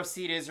in the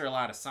UFC to Israel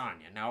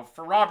Adesanya. Now,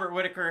 for Robert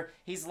Whittaker,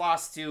 he's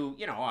lost to,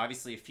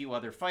 obviously a few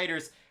other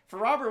fighters. For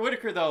Robert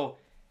Whittaker, though,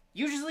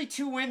 usually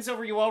 2 wins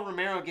over Yoel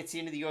Romero gets you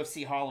into the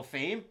UFC Hall of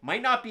Fame.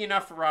 Might not be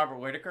enough for Robert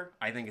Whittaker.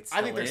 I think it's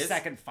still their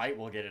second fight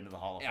will get into the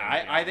Hall of Fame.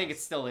 I think it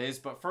still is.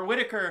 But for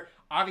Whittaker,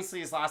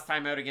 obviously his last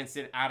time out against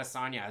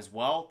Adesanya as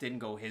well didn't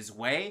go his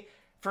way.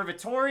 For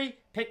Vettori,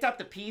 picked up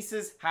the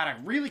pieces, had a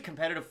really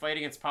competitive fight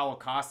against Paulo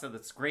Costa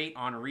that's great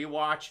on a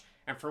rewatch.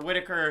 And for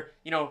Whittaker,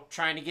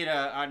 trying to get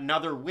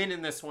another win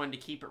in this one to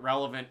keep it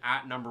relevant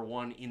at number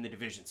 1 in the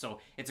division. So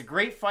it's a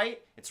great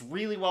fight. It's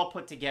really well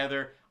put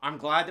together. I'm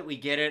glad that we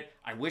get it.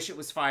 I wish it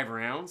was 5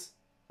 rounds.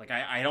 Like,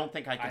 I don't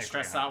think I can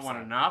stress that one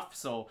enough.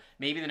 So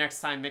maybe the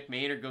next time Mick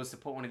Maynard goes to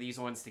put one of these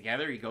ones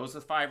together, he goes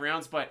with 5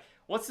 rounds. But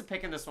what's the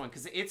pick in this one?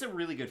 Because it's a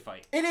really good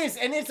fight. It is,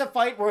 and it's a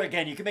fight where,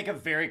 again, you can make a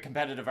very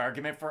competitive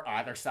argument for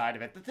either side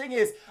of it. The thing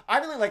is, I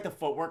really like the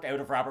footwork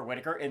out of Robert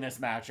Whittaker in this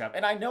matchup,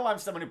 and I know I'm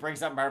someone who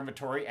brings up Marvin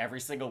Vettori every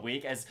single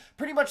week as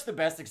pretty much the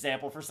best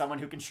example for someone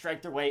who can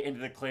strike their way into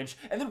the clinch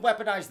and then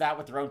weaponize that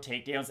with their own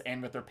takedowns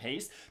and with their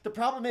pace. The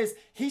problem is,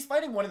 he's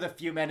fighting one of the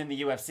few men in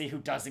the UFC who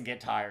doesn't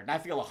get tired, and I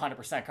feel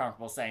 100%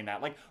 comfortable saying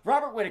that. Like,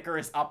 Robert Whittaker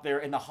is up there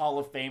in the Hall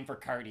of Fame for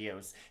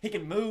cardios. He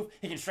can move,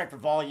 he can strike for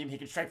volume, he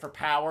can strike for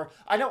power.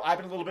 I know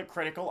I've been a little bit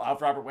critical of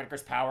Robert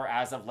Whittaker's power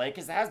as of late,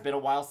 because it has been a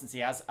while since he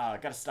has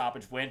got a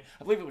stoppage win.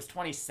 I believe it was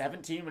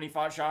 2017 when he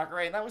fought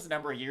Jacare, and that was a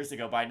number of years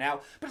ago by now.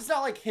 But it's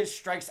not like his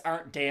strikes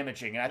aren't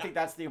damaging, and I think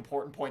that's the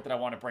important point that I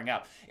want to bring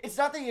up. It's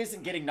not that he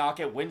isn't getting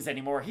knockout wins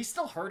anymore. He's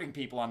still hurting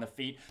people on the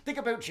feet. Think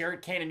about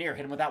Jared Cannonier,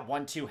 hit him with that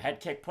 1-2 head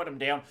kick, put him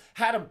down,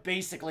 had him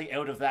basically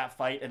out of that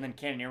fight, and then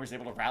Cannonier was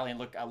able to rally and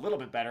look a little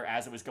bit better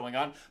as it was going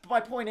on. But my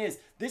point is,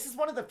 this is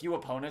one of the few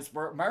opponents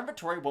where Marvin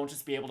Vettori won't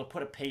just be able to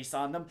put a pace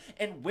on them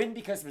and win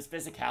because of his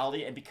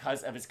physicality and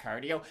because of his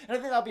cardio. And I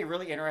think that'll be a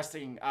really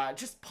interesting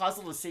just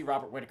puzzle to see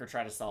Robert Whittaker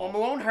try to solve.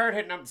 Well, Malone Hart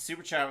hitting up the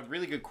super chat with a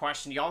really good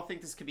question. Do y'all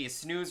think this could be a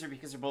snoozer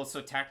because they're both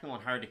so technical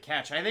and hard to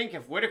catch? I think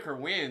if Whittaker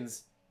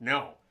wins,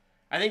 no.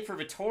 I think for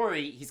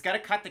Vettori, he's got to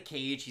cut the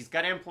cage. He's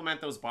got to implement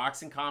those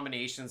boxing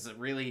combinations that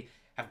really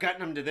have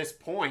gotten him to this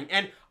point.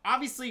 And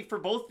obviously for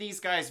both these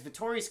guys,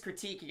 Vettori's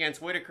critique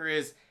against Whittaker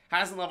is,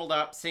 hasn't leveled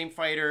up, same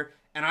fighter,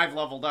 and I've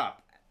leveled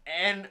up.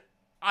 And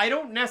I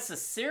don't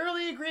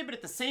necessarily agree, but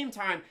at the same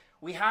time,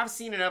 we have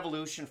seen an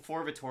evolution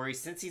for Vettori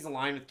since he's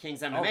aligned with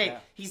King's MMA. Oh, yeah.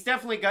 He's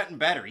definitely gotten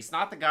better. He's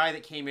not the guy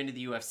that came into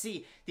the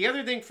UFC. The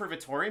other thing for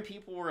Vettori, and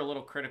people were a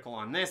little critical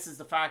on this, is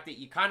the fact that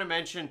you kind of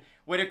mentioned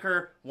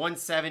Whittaker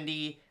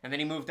 170, and then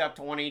he moved up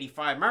to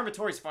 185. Marvin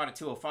Vettori's fought at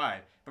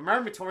 205. But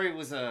Marvin Vettori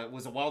was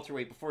a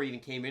welterweight before he even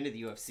came into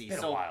the UFC. Been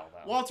so a while,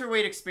 though.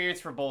 Welterweight experience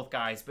for both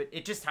guys, but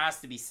it just has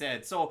to be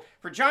said. So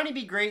for Johnny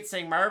B. Great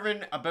saying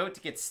Marvin about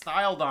to get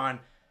styled on,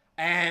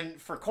 and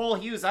for Cole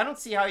Hughes, I don't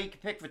see how you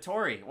could pick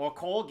Vettori. Well,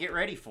 Cole, get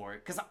ready for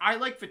it. Because I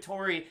like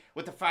Vettori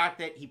with the fact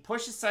that he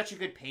pushes such a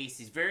good pace.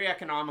 He's very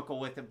economical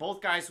with it.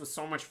 Both guys with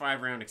so much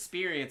 5-round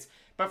experience.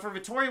 But for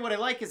Vettori, what I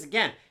like is,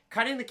 again,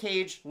 cutting the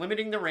cage,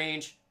 limiting the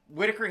range.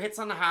 Whittaker hits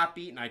on the hot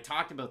beat, and I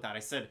talked about that. I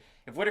said,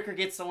 if Whittaker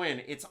gets the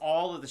win, it's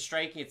all of the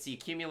striking. It's the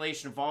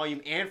accumulation of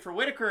volume. And for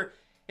Whittaker,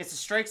 it's the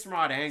strikes from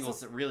odd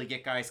angles that really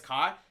get guys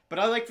caught. But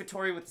I like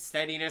Vettori with the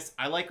steadiness.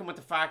 I like him with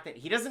the fact that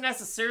he doesn't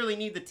necessarily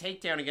need the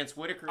takedown against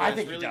Whittaker. I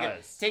think really he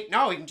does.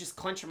 No, he can just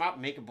clinch him up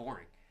and make it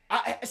boring.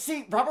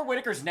 See, Robert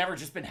Whittaker's never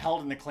just been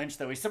held in the clinch,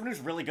 though. He's someone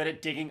who's really good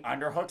at digging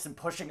underhooks and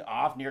pushing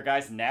off near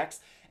guys' necks.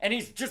 And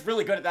he's just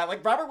really good at that.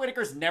 Like, Robert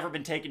Whittaker's never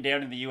been taken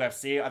down in the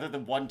UFC other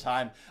than one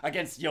time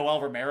against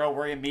Yoel Romero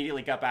where he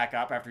immediately got back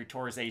up after he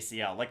tore his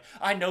ACL. Like,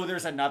 I know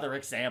there's another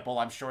example.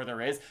 I'm sure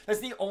there is.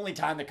 That's the only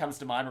time that comes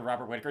to mind where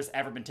Robert Whittaker's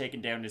ever been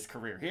taken down in his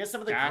career. He has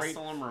some of the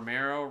Gastelum,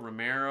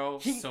 Romero,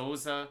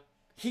 Souza.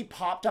 He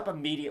popped up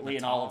immediately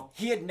in all of...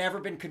 He had never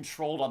been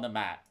controlled on the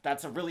mat.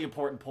 That's a really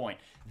important point.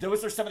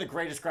 those are some of the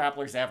greatest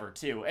grapplers ever,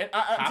 too. And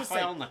I'm just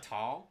saying,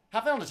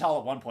 Rafael Natal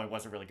at one point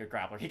was a really good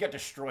grappler. He got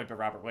destroyed by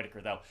Robert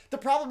Whittaker, though. The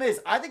problem is,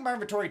 I think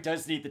Marvin Vettori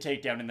does need the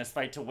takedown in this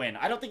fight to win.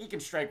 I don't think he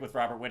can strike with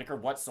Robert Whittaker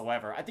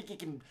whatsoever. I think he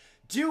can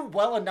do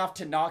well enough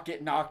to not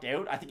get knocked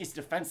out. I think he's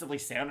defensively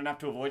sound enough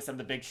to avoid some of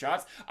the big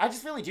shots. I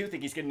just really do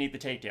think he's going to need the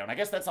takedown. I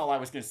guess that's all I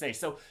was going to say.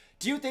 So,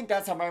 do you think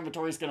that's how Marvin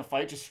Vettori is going to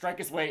fight? Just strike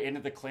his way into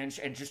the clinch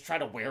and just try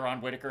to wear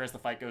on Whittaker as the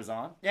fight goes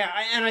on? Yeah,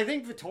 and I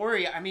think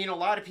Vettori, I mean, a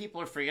lot of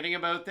people are forgetting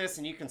about this,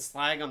 and you can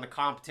slag on the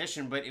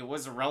competition, but it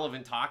was a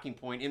relevant talking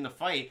point in the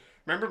fight.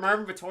 Remember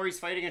Marvin Vettori's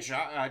fight against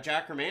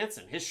Jack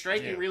Hermanson? His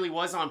striking really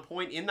was on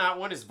point in that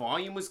one. His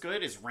volume was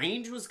good. His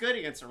range was good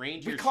against a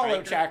rangier striker. We call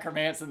out Jack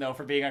Hermanson, though,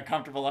 for being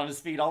uncomfortable on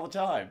his feet all the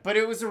time. But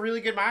it was a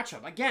really good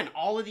matchup. Again,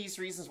 all of these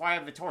reasons why I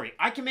have Vettori.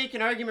 I can make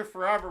an argument for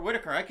Robert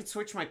Whittaker. I could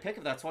switch my pick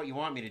if that's what you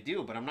want me to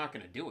do, but I'm not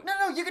going to do it.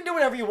 No, you can do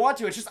whatever you want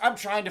to. It's just I'm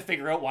trying to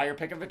figure out why you're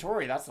picking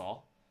Vettori, that's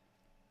all.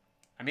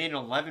 I made an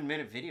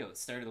 11-minute video at the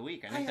start of the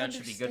week. I think that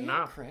should be good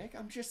enough. Craig,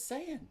 I'm just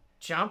saying.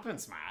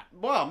 Jumpins, Matt.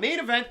 Well, main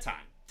event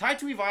time. Tai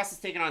Tuivasa is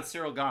taking on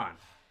Cyril Gane.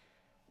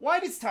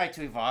 Why does Tai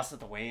Tuivasa at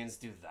the weigh-ins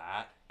do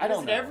that? I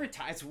don't know. Every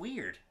time. It's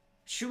weird.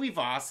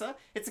 Tuivasa,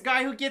 it's a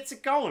guy who gets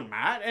it going,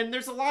 Matt. And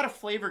there's a lot of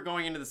flavor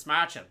going into this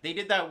matchup. They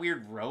did that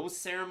weird rose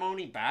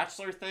ceremony,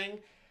 bachelor thing.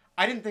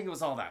 I didn't think it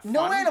was all that fun.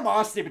 No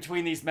animosity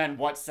between these men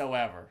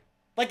whatsoever.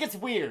 Like, it's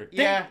weird.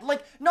 Yeah.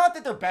 Like, not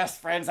that they're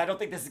best friends. I don't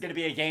think this is going to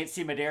be a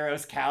Gaincy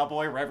Madero's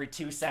cowboy where every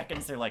 2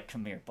 seconds they're like,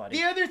 come here, buddy.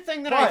 The other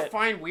thing that I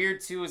find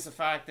weird, too, is the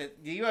fact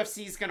that the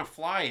UFC is going to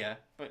fly you,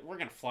 but we're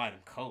going to fly them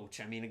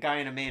coach. I mean, a guy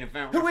in a main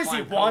event. Who is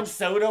he, Juan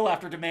Soto,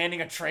 after demanding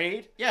a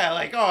trade? Yeah,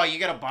 like, oh, you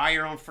got to buy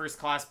your own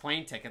first-class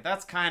plane ticket.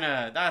 That's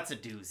a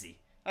doozy.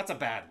 That's a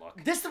bad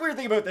look. This is the weird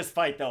thing about this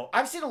fight, though.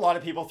 I've seen a lot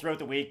of people throughout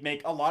the week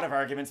make a lot of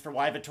arguments for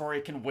why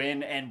Vettori can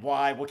win and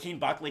why Joaquin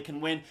Buckley can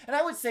win. And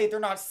I would say they're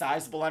not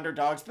sizable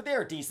underdogs, but they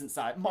are decent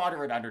size,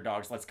 moderate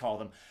underdogs, let's call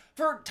them.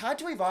 For Tai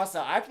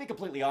Tuivasa, I have to be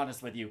completely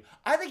honest with you.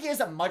 I think he has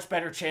a much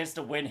better chance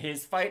to win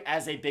his fight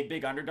as a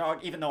big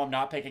underdog, even though I'm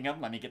not picking him.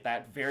 Let me get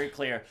that very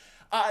clear.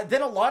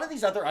 Than a lot of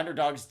these other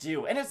underdogs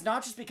do. And it's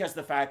not just because of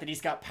the fact that he's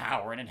got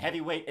power. And in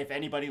heavyweight, if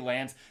anybody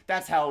lands,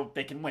 that's how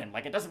they can win.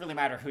 Like, it doesn't really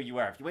matter who you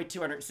are. If you weigh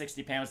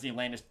 260 pounds and you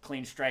land a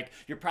clean strike,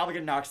 you're probably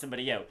going to knock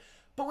somebody out.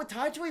 But with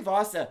Tai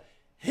Tuivasa,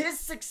 his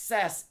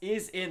success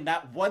is in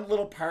that one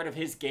little part of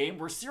his game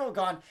where Cyril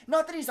Gane,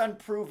 not that he's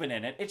unproven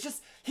in it, it's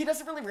just he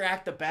doesn't really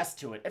react the best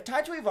to it. If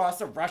Tai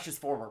Tuivasa rushes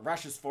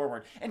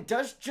forward, and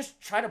does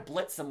just try to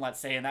blitz him, let's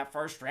say, in that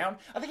first round,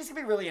 I think it's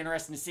going to be really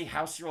interesting to see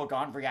how Cyril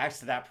Gane reacts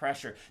to that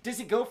pressure. Does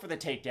he go for the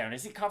takedown?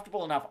 Is he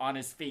comfortable enough on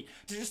his feet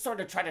to just sort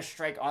of try to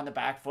strike on the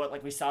back foot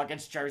like we saw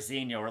against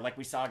Jairzinho or like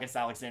we saw against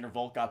Alexander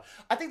Volkov?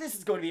 I think this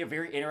is going to be a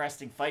very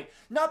interesting fight,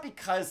 not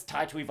because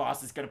Tai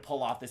Tuivasa is going to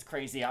pull off this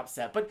crazy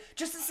upset, but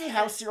just to see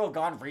how Cyril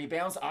Gane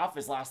rebounds off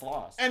his last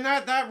loss. And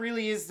that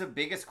really is the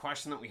biggest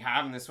question that we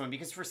have in this one,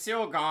 because for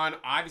Cyril Gane,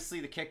 obviously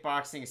the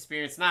kickboxing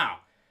experience. Now,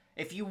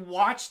 if you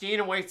watch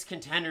Dana White's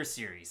Contender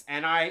Series,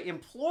 and I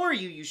implore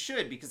you, you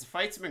should, because the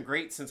fights have been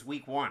great since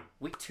week 1.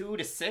 Week 2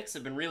 to 6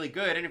 have been really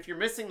good, and if you're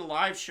missing the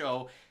live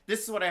show,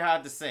 this is what I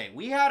had to say.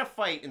 We had a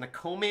fight in the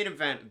co-main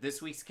event of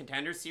this week's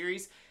Contender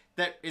Series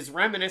that is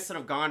reminiscent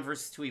of Gane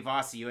versus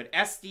Tuivasa. You had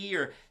SD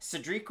or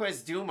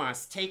Cedriquez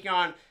Dumas taking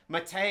on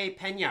Matei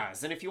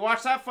Penhas. And if you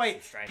watch that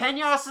fight,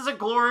 Penhas is a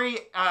glory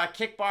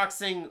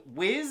kickboxing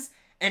whiz,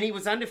 and he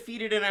was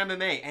undefeated in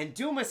MMA. And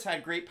Dumas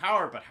had great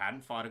power, but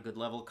hadn't fought a good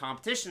level of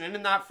competition. And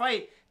in that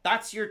fight,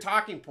 that's your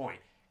talking point.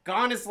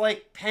 Gane is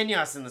like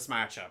Penhas in this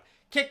matchup.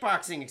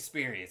 Kickboxing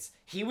experience.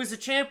 He was a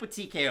champ with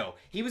TKO.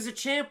 He was a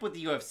champ with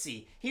the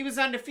UFC. He was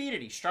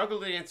undefeated. He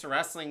struggled against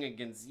wrestling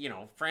against,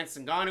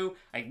 Francis Ngannou.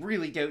 I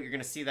really doubt you're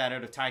going to see that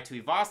out of Tai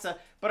Tuivasa.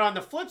 But on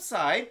the flip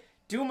side,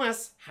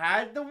 Dumas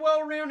had the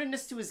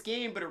well-roundedness to his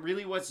game, but it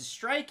really was his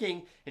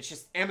striking. It's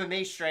just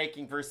MMA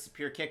striking versus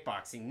pure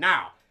kickboxing.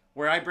 Now,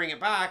 where I bring it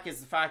back is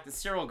the fact that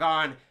Cyril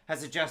Gane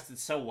has adjusted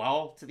so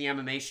well to the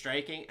MMA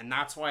striking, and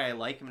that's why I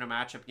like him in a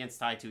matchup against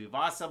Tai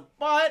Tuivasa.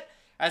 But,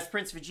 as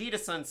Prince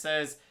Vegeta-san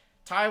says,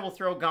 Tai will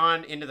throw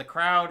Gane into the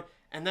crowd,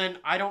 and then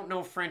I don't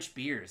know French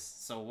beers.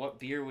 So what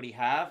beer would he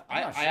have?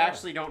 I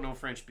actually don't know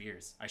French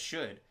beers. I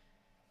should.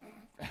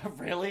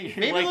 Really?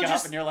 You wake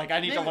up and you're like, I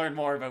need to learn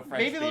more about French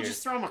beers. Maybe they'll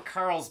just throw him a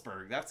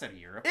Carlsberg. That's out of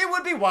Europe. It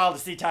would be wild to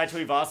see Tai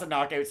Tuivasa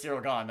knock out Cyril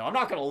Gane, though. I'm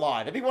not going to lie.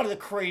 That'd be one of the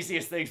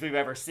craziest things we've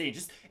ever seen.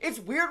 Just, it's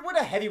weird when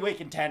a heavyweight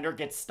contender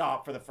gets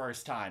stopped for the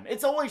first time.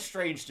 It's always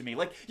strange to me.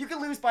 Like, you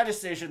can lose by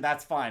decision,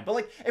 that's fine. But,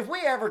 like, if we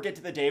ever get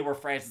to the day where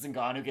Francis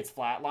Ngannou gets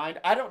flatlined,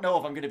 I don't know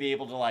if I'm going to be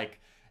able to, like,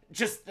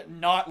 just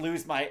not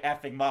lose my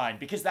effing mind,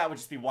 because that would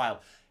just be wild.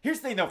 Here's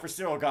the thing, though, for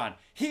Cyril Gane.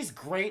 He's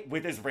great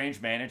with his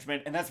range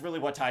management, and that's really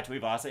what Tai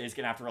Tuivasa is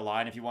going to have to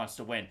rely on if he wants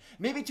to win.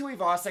 Maybe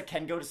Tuivasa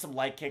can go to some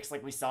light kicks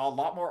like we saw a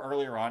lot more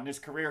earlier on in his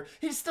career.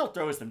 He still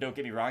throws them, don't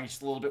get me wrong. He's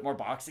just a little bit more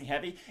boxing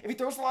heavy. If he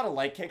throws a lot of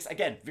light kicks,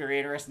 again, very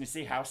interesting to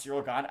see how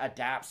Cyril Gane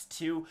adapts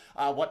to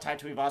what Tai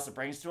Tuivasa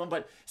brings to him.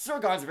 But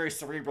Cyril Gane's a very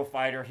cerebral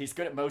fighter. He's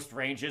good at most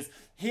ranges.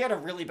 He had a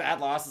really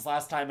bad loss his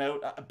last time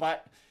out,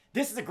 but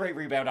This is a great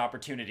rebound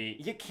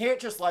opportunity. You can't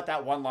just let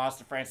that one loss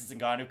to Francis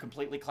Ngannou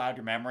completely cloud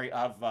your memory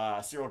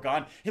of Cyril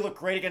Gane. He looked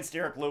great against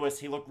Derek Lewis.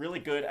 He looked really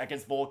good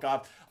against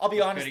Volkov. I'll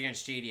be honest. Good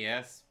against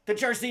JDS. The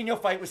Jairzinho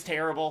fight was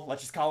terrible.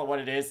 Let's just call it what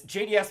it is.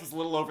 JDS was a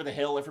little over the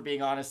hill, if we're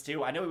being honest,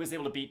 too. I know he was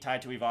able to beat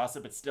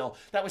Tuivasa, but still,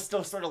 that was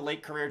still sort of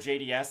late career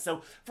JDS.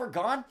 So for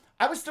Gane,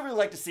 I would still really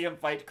like to see him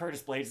fight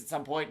Curtis Blaydes at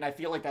some point, and I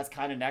feel like that's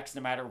kind of next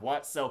no matter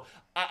what. So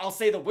I'll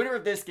say the winner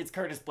of this gets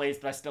Curtis Blaydes,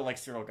 but I still like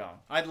Cyril Gane.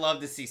 I'd love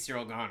to see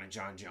Cyril Gane and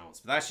John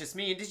Jones, but that's just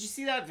me. And did you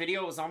see that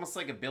video? It was almost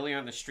like a Billy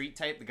on the Street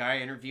type, the guy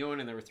interviewing,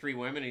 and there were 3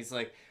 women. And he's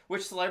like,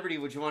 which celebrity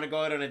would you want to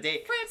go out on a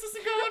date? Francis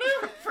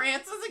Ngannou!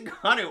 Francis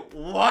Ngannou.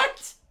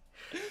 What?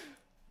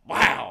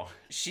 Wow.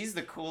 She's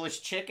the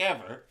coolest chick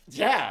ever.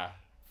 Yeah.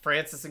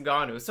 Francis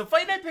Ngannou. So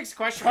Fight Night Picks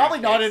question. Probably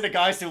not into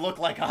guys who look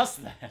like us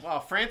then. Well,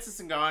 Francis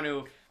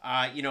Ngannou,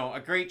 you know, a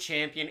great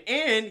champion,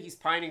 and he's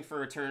pining for a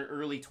return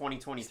early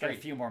 2023. He's got a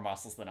few more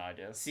muscles than I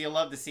do. See, I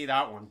love to see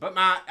that one. But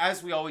Matt,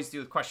 as we always do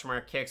with question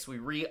mark kicks, we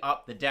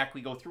re-up the deck.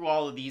 We go through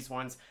all of these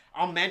ones.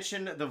 I'll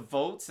mention the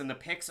votes and the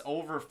picks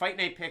over Fight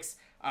Night Picks.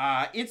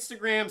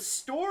 Instagram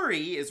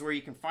story is where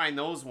you can find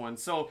those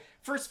ones. So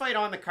first fight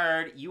on the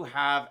card, you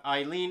have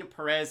Ailin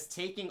Perez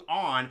taking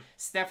on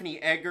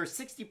Stephanie Egger.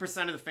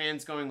 60% of the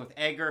fans going with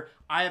Egger.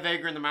 I have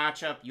Egger in the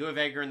matchup. You have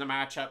Egger in the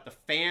matchup. The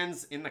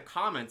fans in the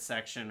comments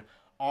section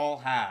all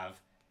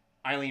have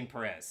Ailin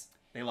Perez.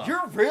 They love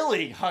You're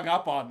really hung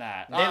up on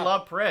that. They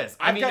love Perez.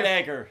 I've got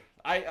Egger.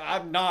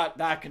 I'm not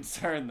that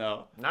concerned,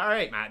 though. All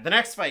right, Matt. The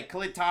next fight,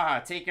 Khalid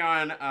Taha taking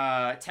on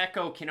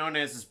Teco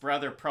Quinonez's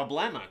brother,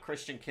 Problema,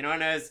 Cristian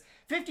Quinonez.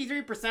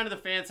 53% of the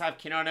fans have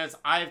Quinonez.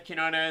 I have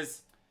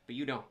Quinonez, but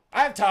you don't.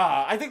 I have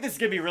Taha. I think this is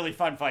going to be a really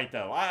fun fight,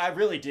 though. I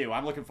really do.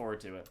 I'm looking forward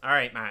to it. All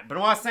right, Matt.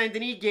 Benoit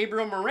Saint-Denis,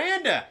 Gabriel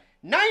Miranda.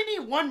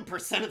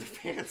 91% of the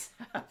fans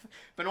have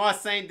Benoit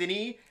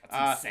Saint-Denis.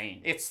 That's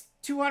insane. It's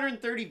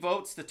 230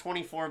 votes to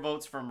 24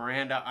 votes for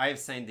Miranda. I have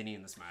Saint-Denis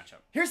in this matchup.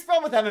 Here's the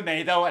problem with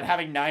MMA, though, and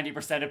having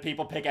 90% of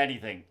people pick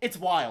anything. It's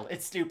wild.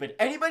 It's stupid.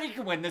 Anybody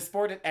can win this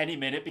sport at any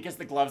minute because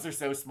the gloves are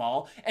so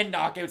small, and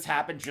knockouts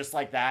happen just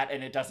like that,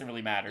 and it doesn't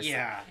really matter.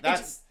 Yeah, so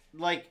that's...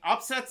 Like,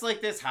 upsets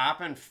like this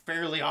happen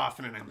fairly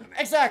often in MMA.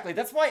 Exactly.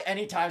 That's why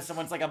anytime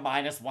someone's like a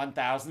minus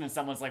 1,000 and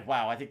someone's like,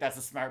 wow, I think that's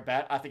a smart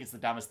bet, I think it's the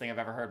dumbest thing I've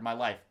ever heard in my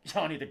life.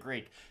 Johnny the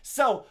Greek.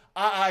 So,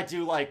 I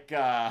do like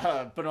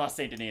Benoit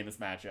Saint-Denis in this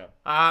matchup.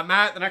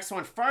 Matt, the next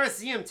one.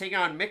 Ziam taking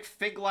on Mike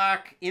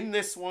Figlak in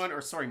this one.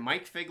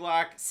 Mike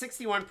Figlak.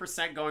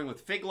 61% going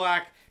with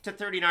Figlak to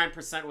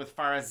 39% with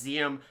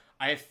Ziam.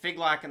 I have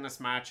Figlak in this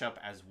matchup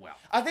as well.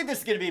 I think this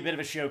is going to be a bit of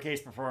a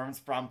showcase performance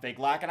from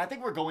Figlak, and I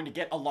think we're going to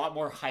get a lot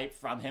more hype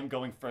from him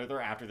going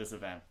further after this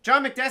event.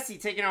 John McDessie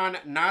taking on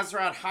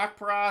Nasrat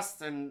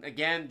Hakparast, and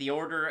again, the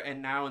order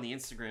and now in the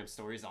Instagram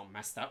stories all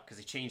messed up because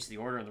he changed the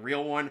order in the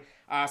real one.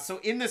 So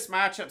in this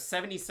matchup,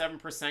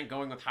 77%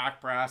 going with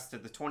Hakparast to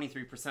the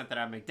 23% that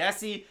have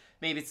McDessie.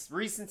 Maybe it's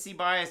recency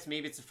bias,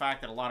 maybe it's the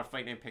fact that a lot of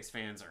Fight Night Picks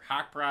fans are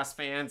Hakparast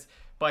fans.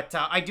 But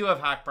I do have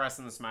Hakparast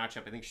in this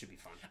matchup. I think it should be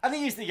fun. I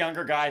think he's the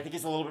younger guy. I think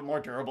he's a little bit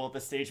more durable at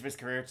this stage of his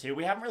career, too.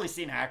 We haven't really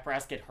seen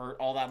Hakparast get hurt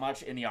all that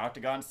much in the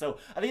octagon. So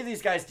I think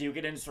these guys do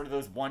get into sort of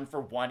those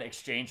one-for-one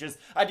exchanges.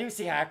 I do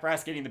see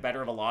Hakparast getting the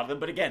better of a lot of them.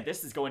 But again,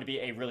 this is going to be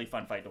a really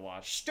fun fight to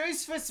watch.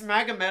 Stoltzfus,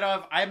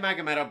 Magomedov. I have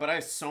Magomedov, but I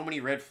have so many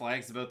red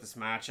flags about this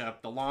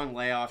matchup. The long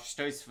layoff,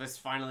 Stoltzfus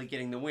finally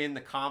getting the win,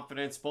 the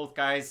confidence. Both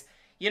guys...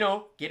 you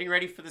know, getting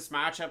ready for this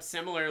matchup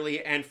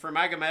similarly. And for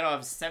Magomedov,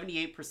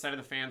 78% of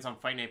the fans on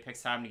Fight Night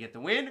Picks have him to get the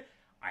win.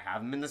 I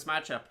have him in this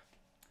matchup.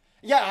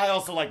 Yeah, I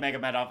also like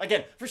Magomedov.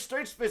 Again, for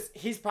Stoltzfus,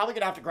 he's probably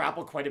going to have to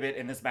grapple quite a bit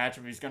in this matchup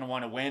if he's going to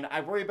want to win.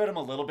 I worry about him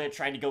a little bit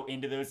trying to go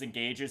into those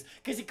engages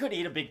because he could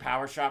eat a big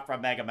power shot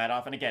from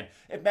Magomedov. And again,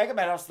 if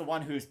Magomedov's the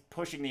one who's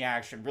pushing the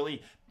action,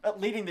 really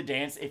leading the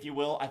dance, if you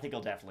will, I think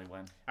he'll definitely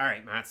win. All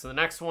right, Matt. So the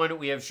next one,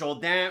 we have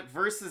Jourdain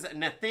versus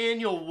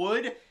Nathaniel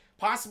Wood.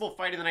 Possible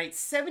fight of the night.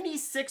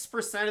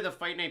 76% of the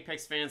Fight Night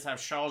Picks fans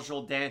have Charles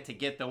Jourdain to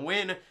get the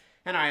win,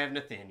 and I have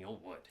Nathaniel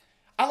Wood.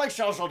 I like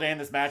Charles Jourdain in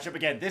this matchup.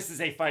 Again, this is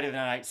a fight of the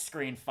night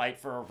screen fight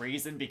for a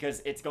reason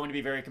because it's going to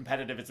be very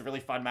competitive. It's a really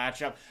fun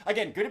matchup.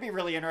 Again, going to be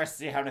really interested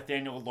to see how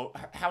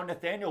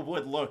Nathaniel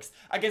Wood looks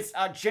against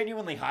a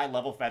genuinely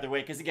high-level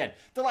featherweight. Because again,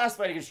 the last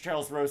fight against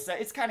Charles Rosa,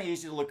 it's kind of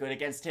easy to look good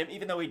against him,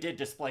 even though he did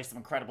display some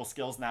incredible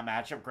skills in that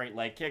matchup, great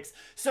leg kicks.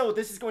 So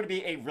this is going to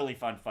be a really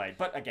fun fight.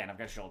 But again, I've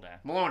got Jourdain.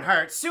 Malone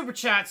Hart, Super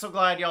Chat. So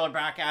glad y'all are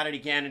back at it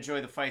again.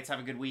 Enjoy the fights. Have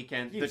a good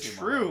weekend. You the too,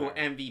 true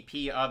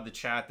MVP of the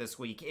chat this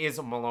week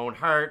is Malone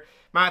Hart.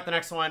 Matt, the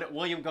next one,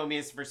 William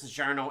Gomis versus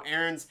Jarno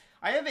Errens.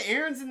 I have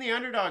Errens in the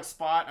underdog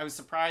spot. I was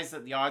surprised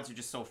that the odds are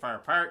just so far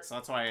apart, so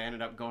that's why I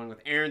ended up going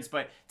with Errens.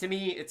 But to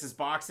me, it's his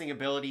boxing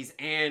abilities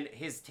and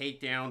his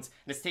takedowns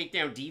and his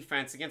takedown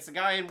defense against a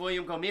guy in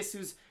William Gomis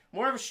who's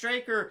more of a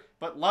striker,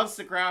 but loves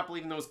to grapple,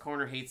 even though his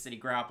corner hates that he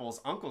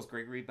grapples. Uncle's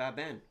Gregory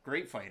Babin.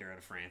 Great fighter out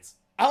of France.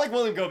 I like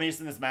William Gomis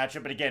in this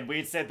matchup, but again, we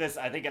had said this,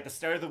 I think, at the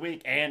start of the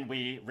week, and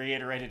we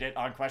reiterated it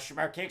on Question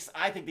Mark Kicks.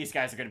 I think these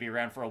guys are going to be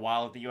around for a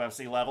while at the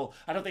UFC level.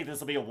 I don't think this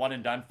will be a one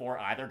and done for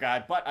either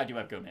guy, but I do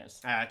have Gomis.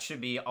 It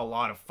should be a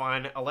lot of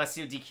fun.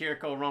 Alessio Di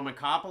Chirico, Roman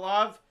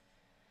Kopylov.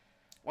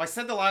 Well, I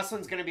said the last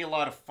one's going to be a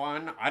lot of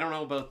fun. I don't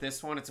know about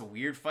this one. It's a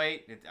weird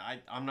fight.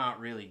 I'm not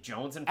really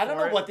jonesing for it. I don't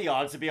know what the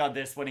odds would be on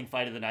this winning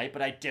fight of the night,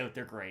 but I doubt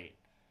they're great.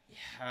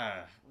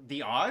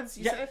 The odds,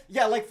 you said?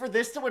 Yeah, like for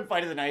this to win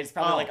fight of the night, it's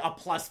probably like a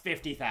plus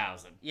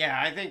 50,000. Yeah,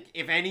 I think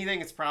if anything,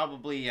 it's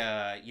probably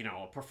a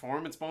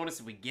performance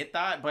bonus if we get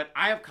that. But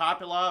I have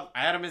Kopylov.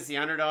 I had him as the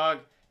underdog.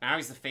 Now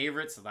he's the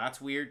favorite, so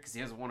that's weird because he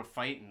hasn't won a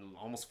fight in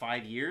almost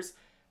 5 years.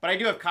 But I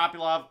do have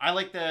Kopylov. I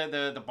like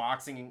the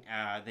boxing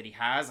that he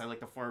has. I like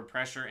the forward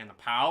pressure and the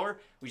power.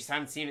 We just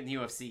haven't seen it in the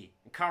UFC.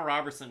 And Kyle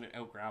Robertson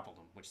out-grappled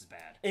him, which is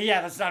bad.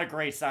 Yeah, that's not a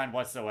great sign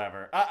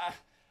whatsoever.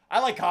 I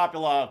like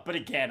Kopylov, but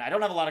again, I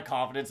don't have a lot of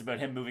confidence about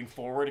him moving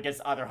forward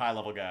against other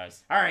high-level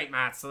guys. All right,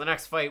 Matt. So the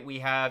next fight we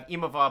have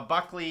Imavov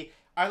Buckley.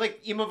 I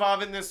like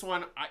Imavov in this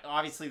one.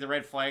 Obviously, the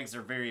red flags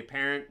are very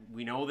apparent.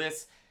 We know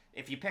this.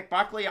 If you pick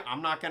Buckley,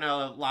 I'm not going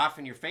to laugh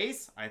in your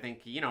face. I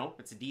think,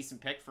 it's a decent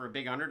pick for a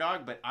big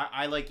underdog, but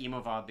I like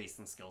Imavov based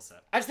on skill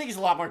set. I just think he's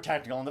a lot more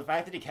technical, and the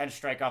fact that he can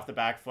strike off the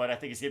back foot, I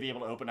think he's going to be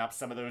able to open up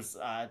some of those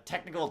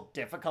technical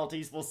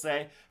difficulties, we'll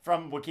say,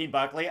 from Joaquin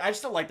Buckley. I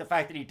just don't like the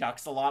fact that he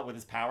ducks a lot with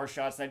his power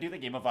shots, and I do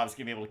think Imavov's going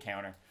to be able to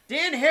counter.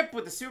 Dan Hip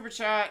with the super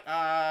chat.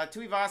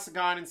 Tuivasa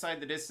Gane inside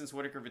the distance.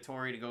 Whitaker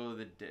Vettori to go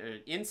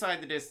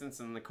inside the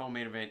distance, and the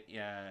co-main event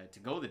to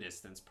go the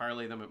distance.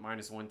 Parlay them at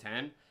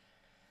 -110.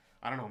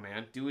 I don't know,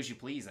 man. Do as you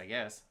please, I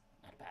guess.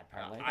 Not a bad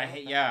parlay.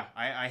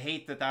 I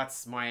hate that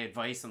that's my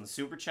advice on the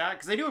super chat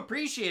because I do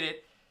appreciate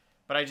it,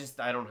 but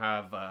I don't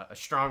have a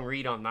strong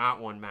read on that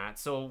one, Matt.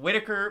 So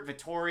Whitaker,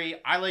 Vettori.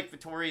 I like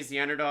Vettori as the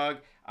underdog.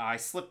 I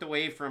slipped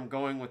away from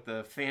going with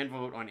the fan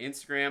vote on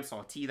Instagram, so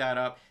I'll tee that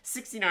up.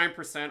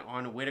 69%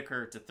 on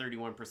Whitaker to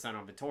 31%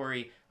 on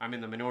Vettori. I'm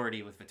in the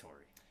minority with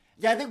Vettori.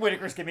 Yeah, I think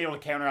Whitaker's going to be able to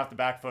counter off the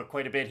back foot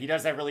quite a bit. He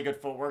does have really good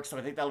footwork, so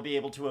I think that'll be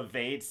able to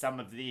evade some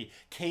of the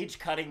cage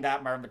cutting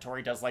that Martin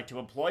Vettori does like to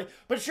employ.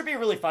 But it should be a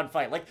really fun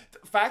fight. Like,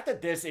 the fact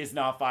that this is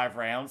not 5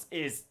 rounds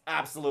is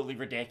absolutely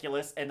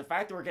ridiculous. And the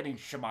fact that we're getting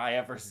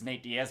Chimaev versus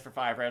Nate Diaz for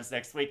 5 rounds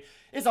next week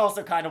is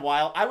also kind of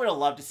wild. I would have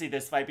loved to see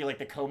this fight be like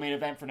the co-main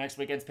event for next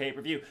weekend's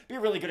pay-per-view. Be a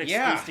really good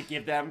excuse to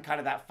give them kind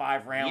of that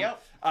 5-round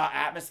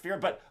atmosphere.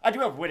 But I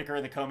do have Whitaker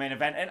in the co-main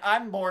event, and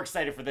I'm more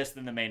excited for this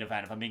than the main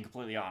event, if I'm being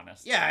completely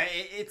honest. Yeah,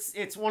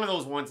 it's one of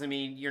those ones. I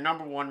mean, your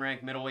number 1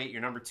 ranked middleweight,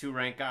 your number 2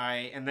 ranked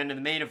guy, and then in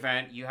the main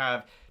event, you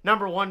have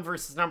number 1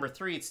 versus number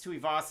 3. It's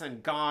Tuivasa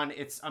and Gane.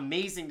 It's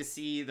amazing to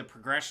see the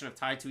progression of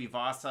Tai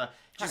Tuivasa.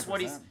 Just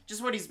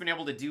what he's been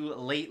able to do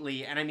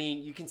lately. And I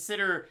mean, you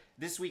consider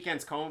this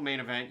weekend's co-main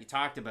event, you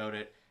talked about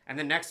it, and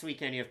then next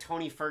weekend you have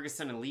Tony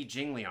Ferguson and Li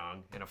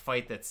Jingliang in a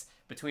fight that's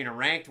between a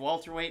ranked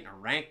welterweight and a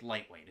ranked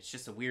lightweight. It's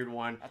just a weird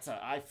one.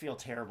 I feel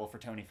terrible for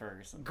Tony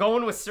Ferguson.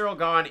 Going with Cyril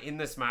Gane in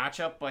this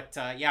matchup, but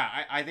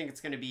I think it's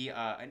going to be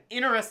an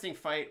interesting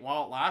fight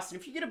while it lasts. And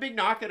if you get a big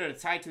knockout out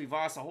of Tai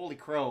Tuivasa, holy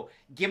crow,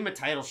 give him a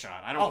title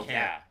shot. I don't care.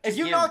 Yeah. If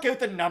you knock out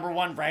the number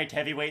 1 ranked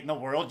heavyweight in the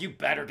world, you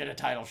better get a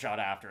title shot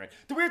after it.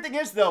 The weird thing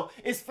is, though,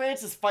 is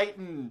Francis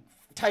fighting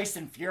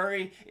Tyson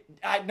Fury.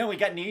 I know he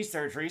got knee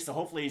surgery, so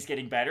hopefully he's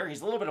getting better.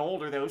 He's a little bit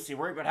older, though, so you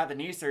worry about how the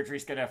knee surgery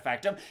is going to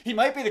affect him. He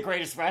might be the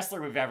greatest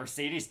wrestler we've ever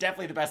seen. He's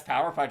definitely the best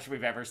power puncher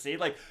we've ever seen.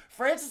 Like,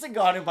 Francis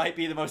Ngannou might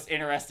be the most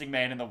interesting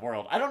man in the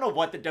world. I don't know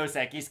what the Dos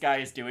Equis guy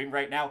is doing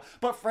right now,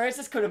 but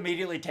Francis could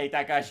immediately take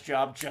that guy's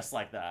job just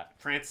like that.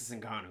 Francis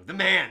Ngannou, the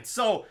man.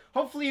 So,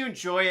 hopefully you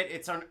enjoy it.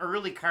 It's an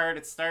early card.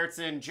 It starts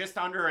in just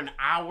under an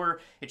hour.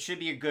 It should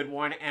be a good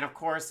one. And, of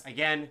course,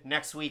 again,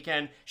 next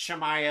weekend,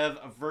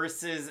 Chimaev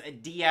versus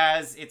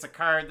Diaz. It's a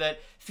card that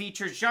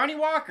features Johnny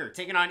Walker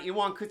taking on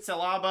Iwan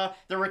Kutsalaba,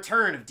 the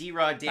return of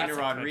D-Rod Dana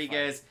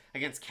Rodriguez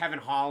against Kevin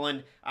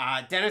Holland,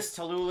 Dennis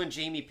Tallulah and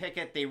Jamie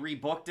Pickett. They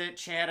rebooked it.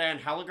 Chad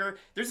Anheliger.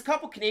 There's a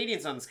couple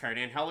Canadians on this card,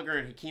 Anheliger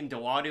and Hakeem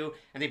Dawodu,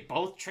 and they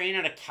both train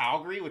out of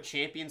Calgary with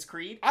Champions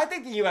Creed. I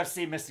think the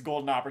UFC missed a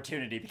golden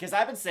opportunity because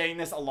I've been saying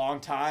this a long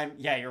time.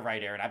 Yeah, you're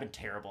right, Aaron. I've been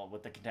terrible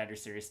with the Contender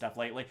Series stuff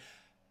lately.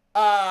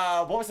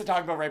 What was I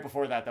talking about right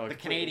before that, though? The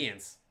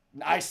Canadians.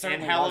 I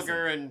certainly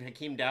Anheliger and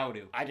Hakeem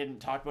Dawodu. I didn't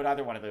talk about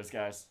either one of those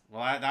guys.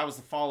 Well, that was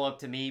the follow-up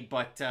to me,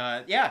 but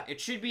yeah, it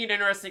should be an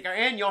interesting card.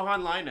 And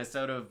Johan Linus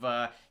out of,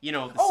 the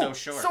So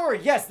Short. Sorry,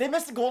 yes, they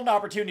missed a golden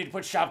opportunity to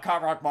put Shavkat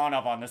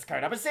Rakhmonov on this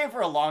card. I've been saying for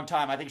a long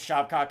time, I think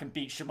Shavkat can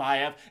beat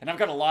Chimaev, and I've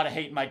got a lot of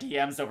hate in my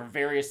DMs over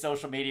various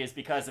social medias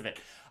because of it.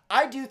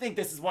 I do think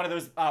this is one of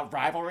those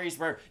rivalries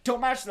where don't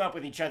match them up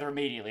with each other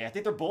immediately. I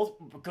think they're both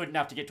good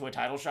enough to get to a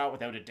title shot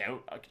without a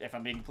doubt, if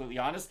I'm being completely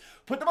honest.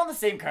 Put them on the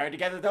same card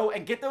together, though,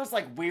 and get those,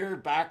 like,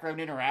 weird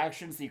background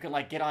interactions that you can,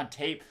 like, get on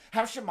tape.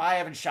 Have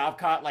Chimaev and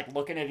Shavkat, like,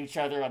 looking at each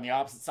other on the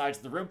opposite sides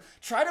of the room.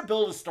 Try to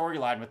build a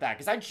storyline with that,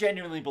 because I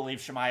genuinely believe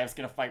Chimaev's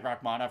going to fight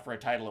Rakhmonov for a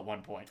title at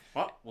one point.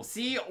 Well, we'll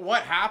see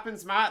what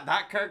happens, Matt.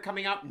 That card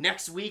coming up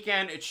next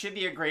weekend. It should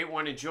be a great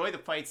one. Enjoy the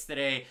fights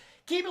today.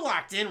 Keep it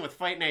locked in with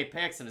Fight Night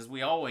Picks, and as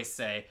we always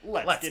say,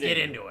 let's get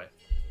into it.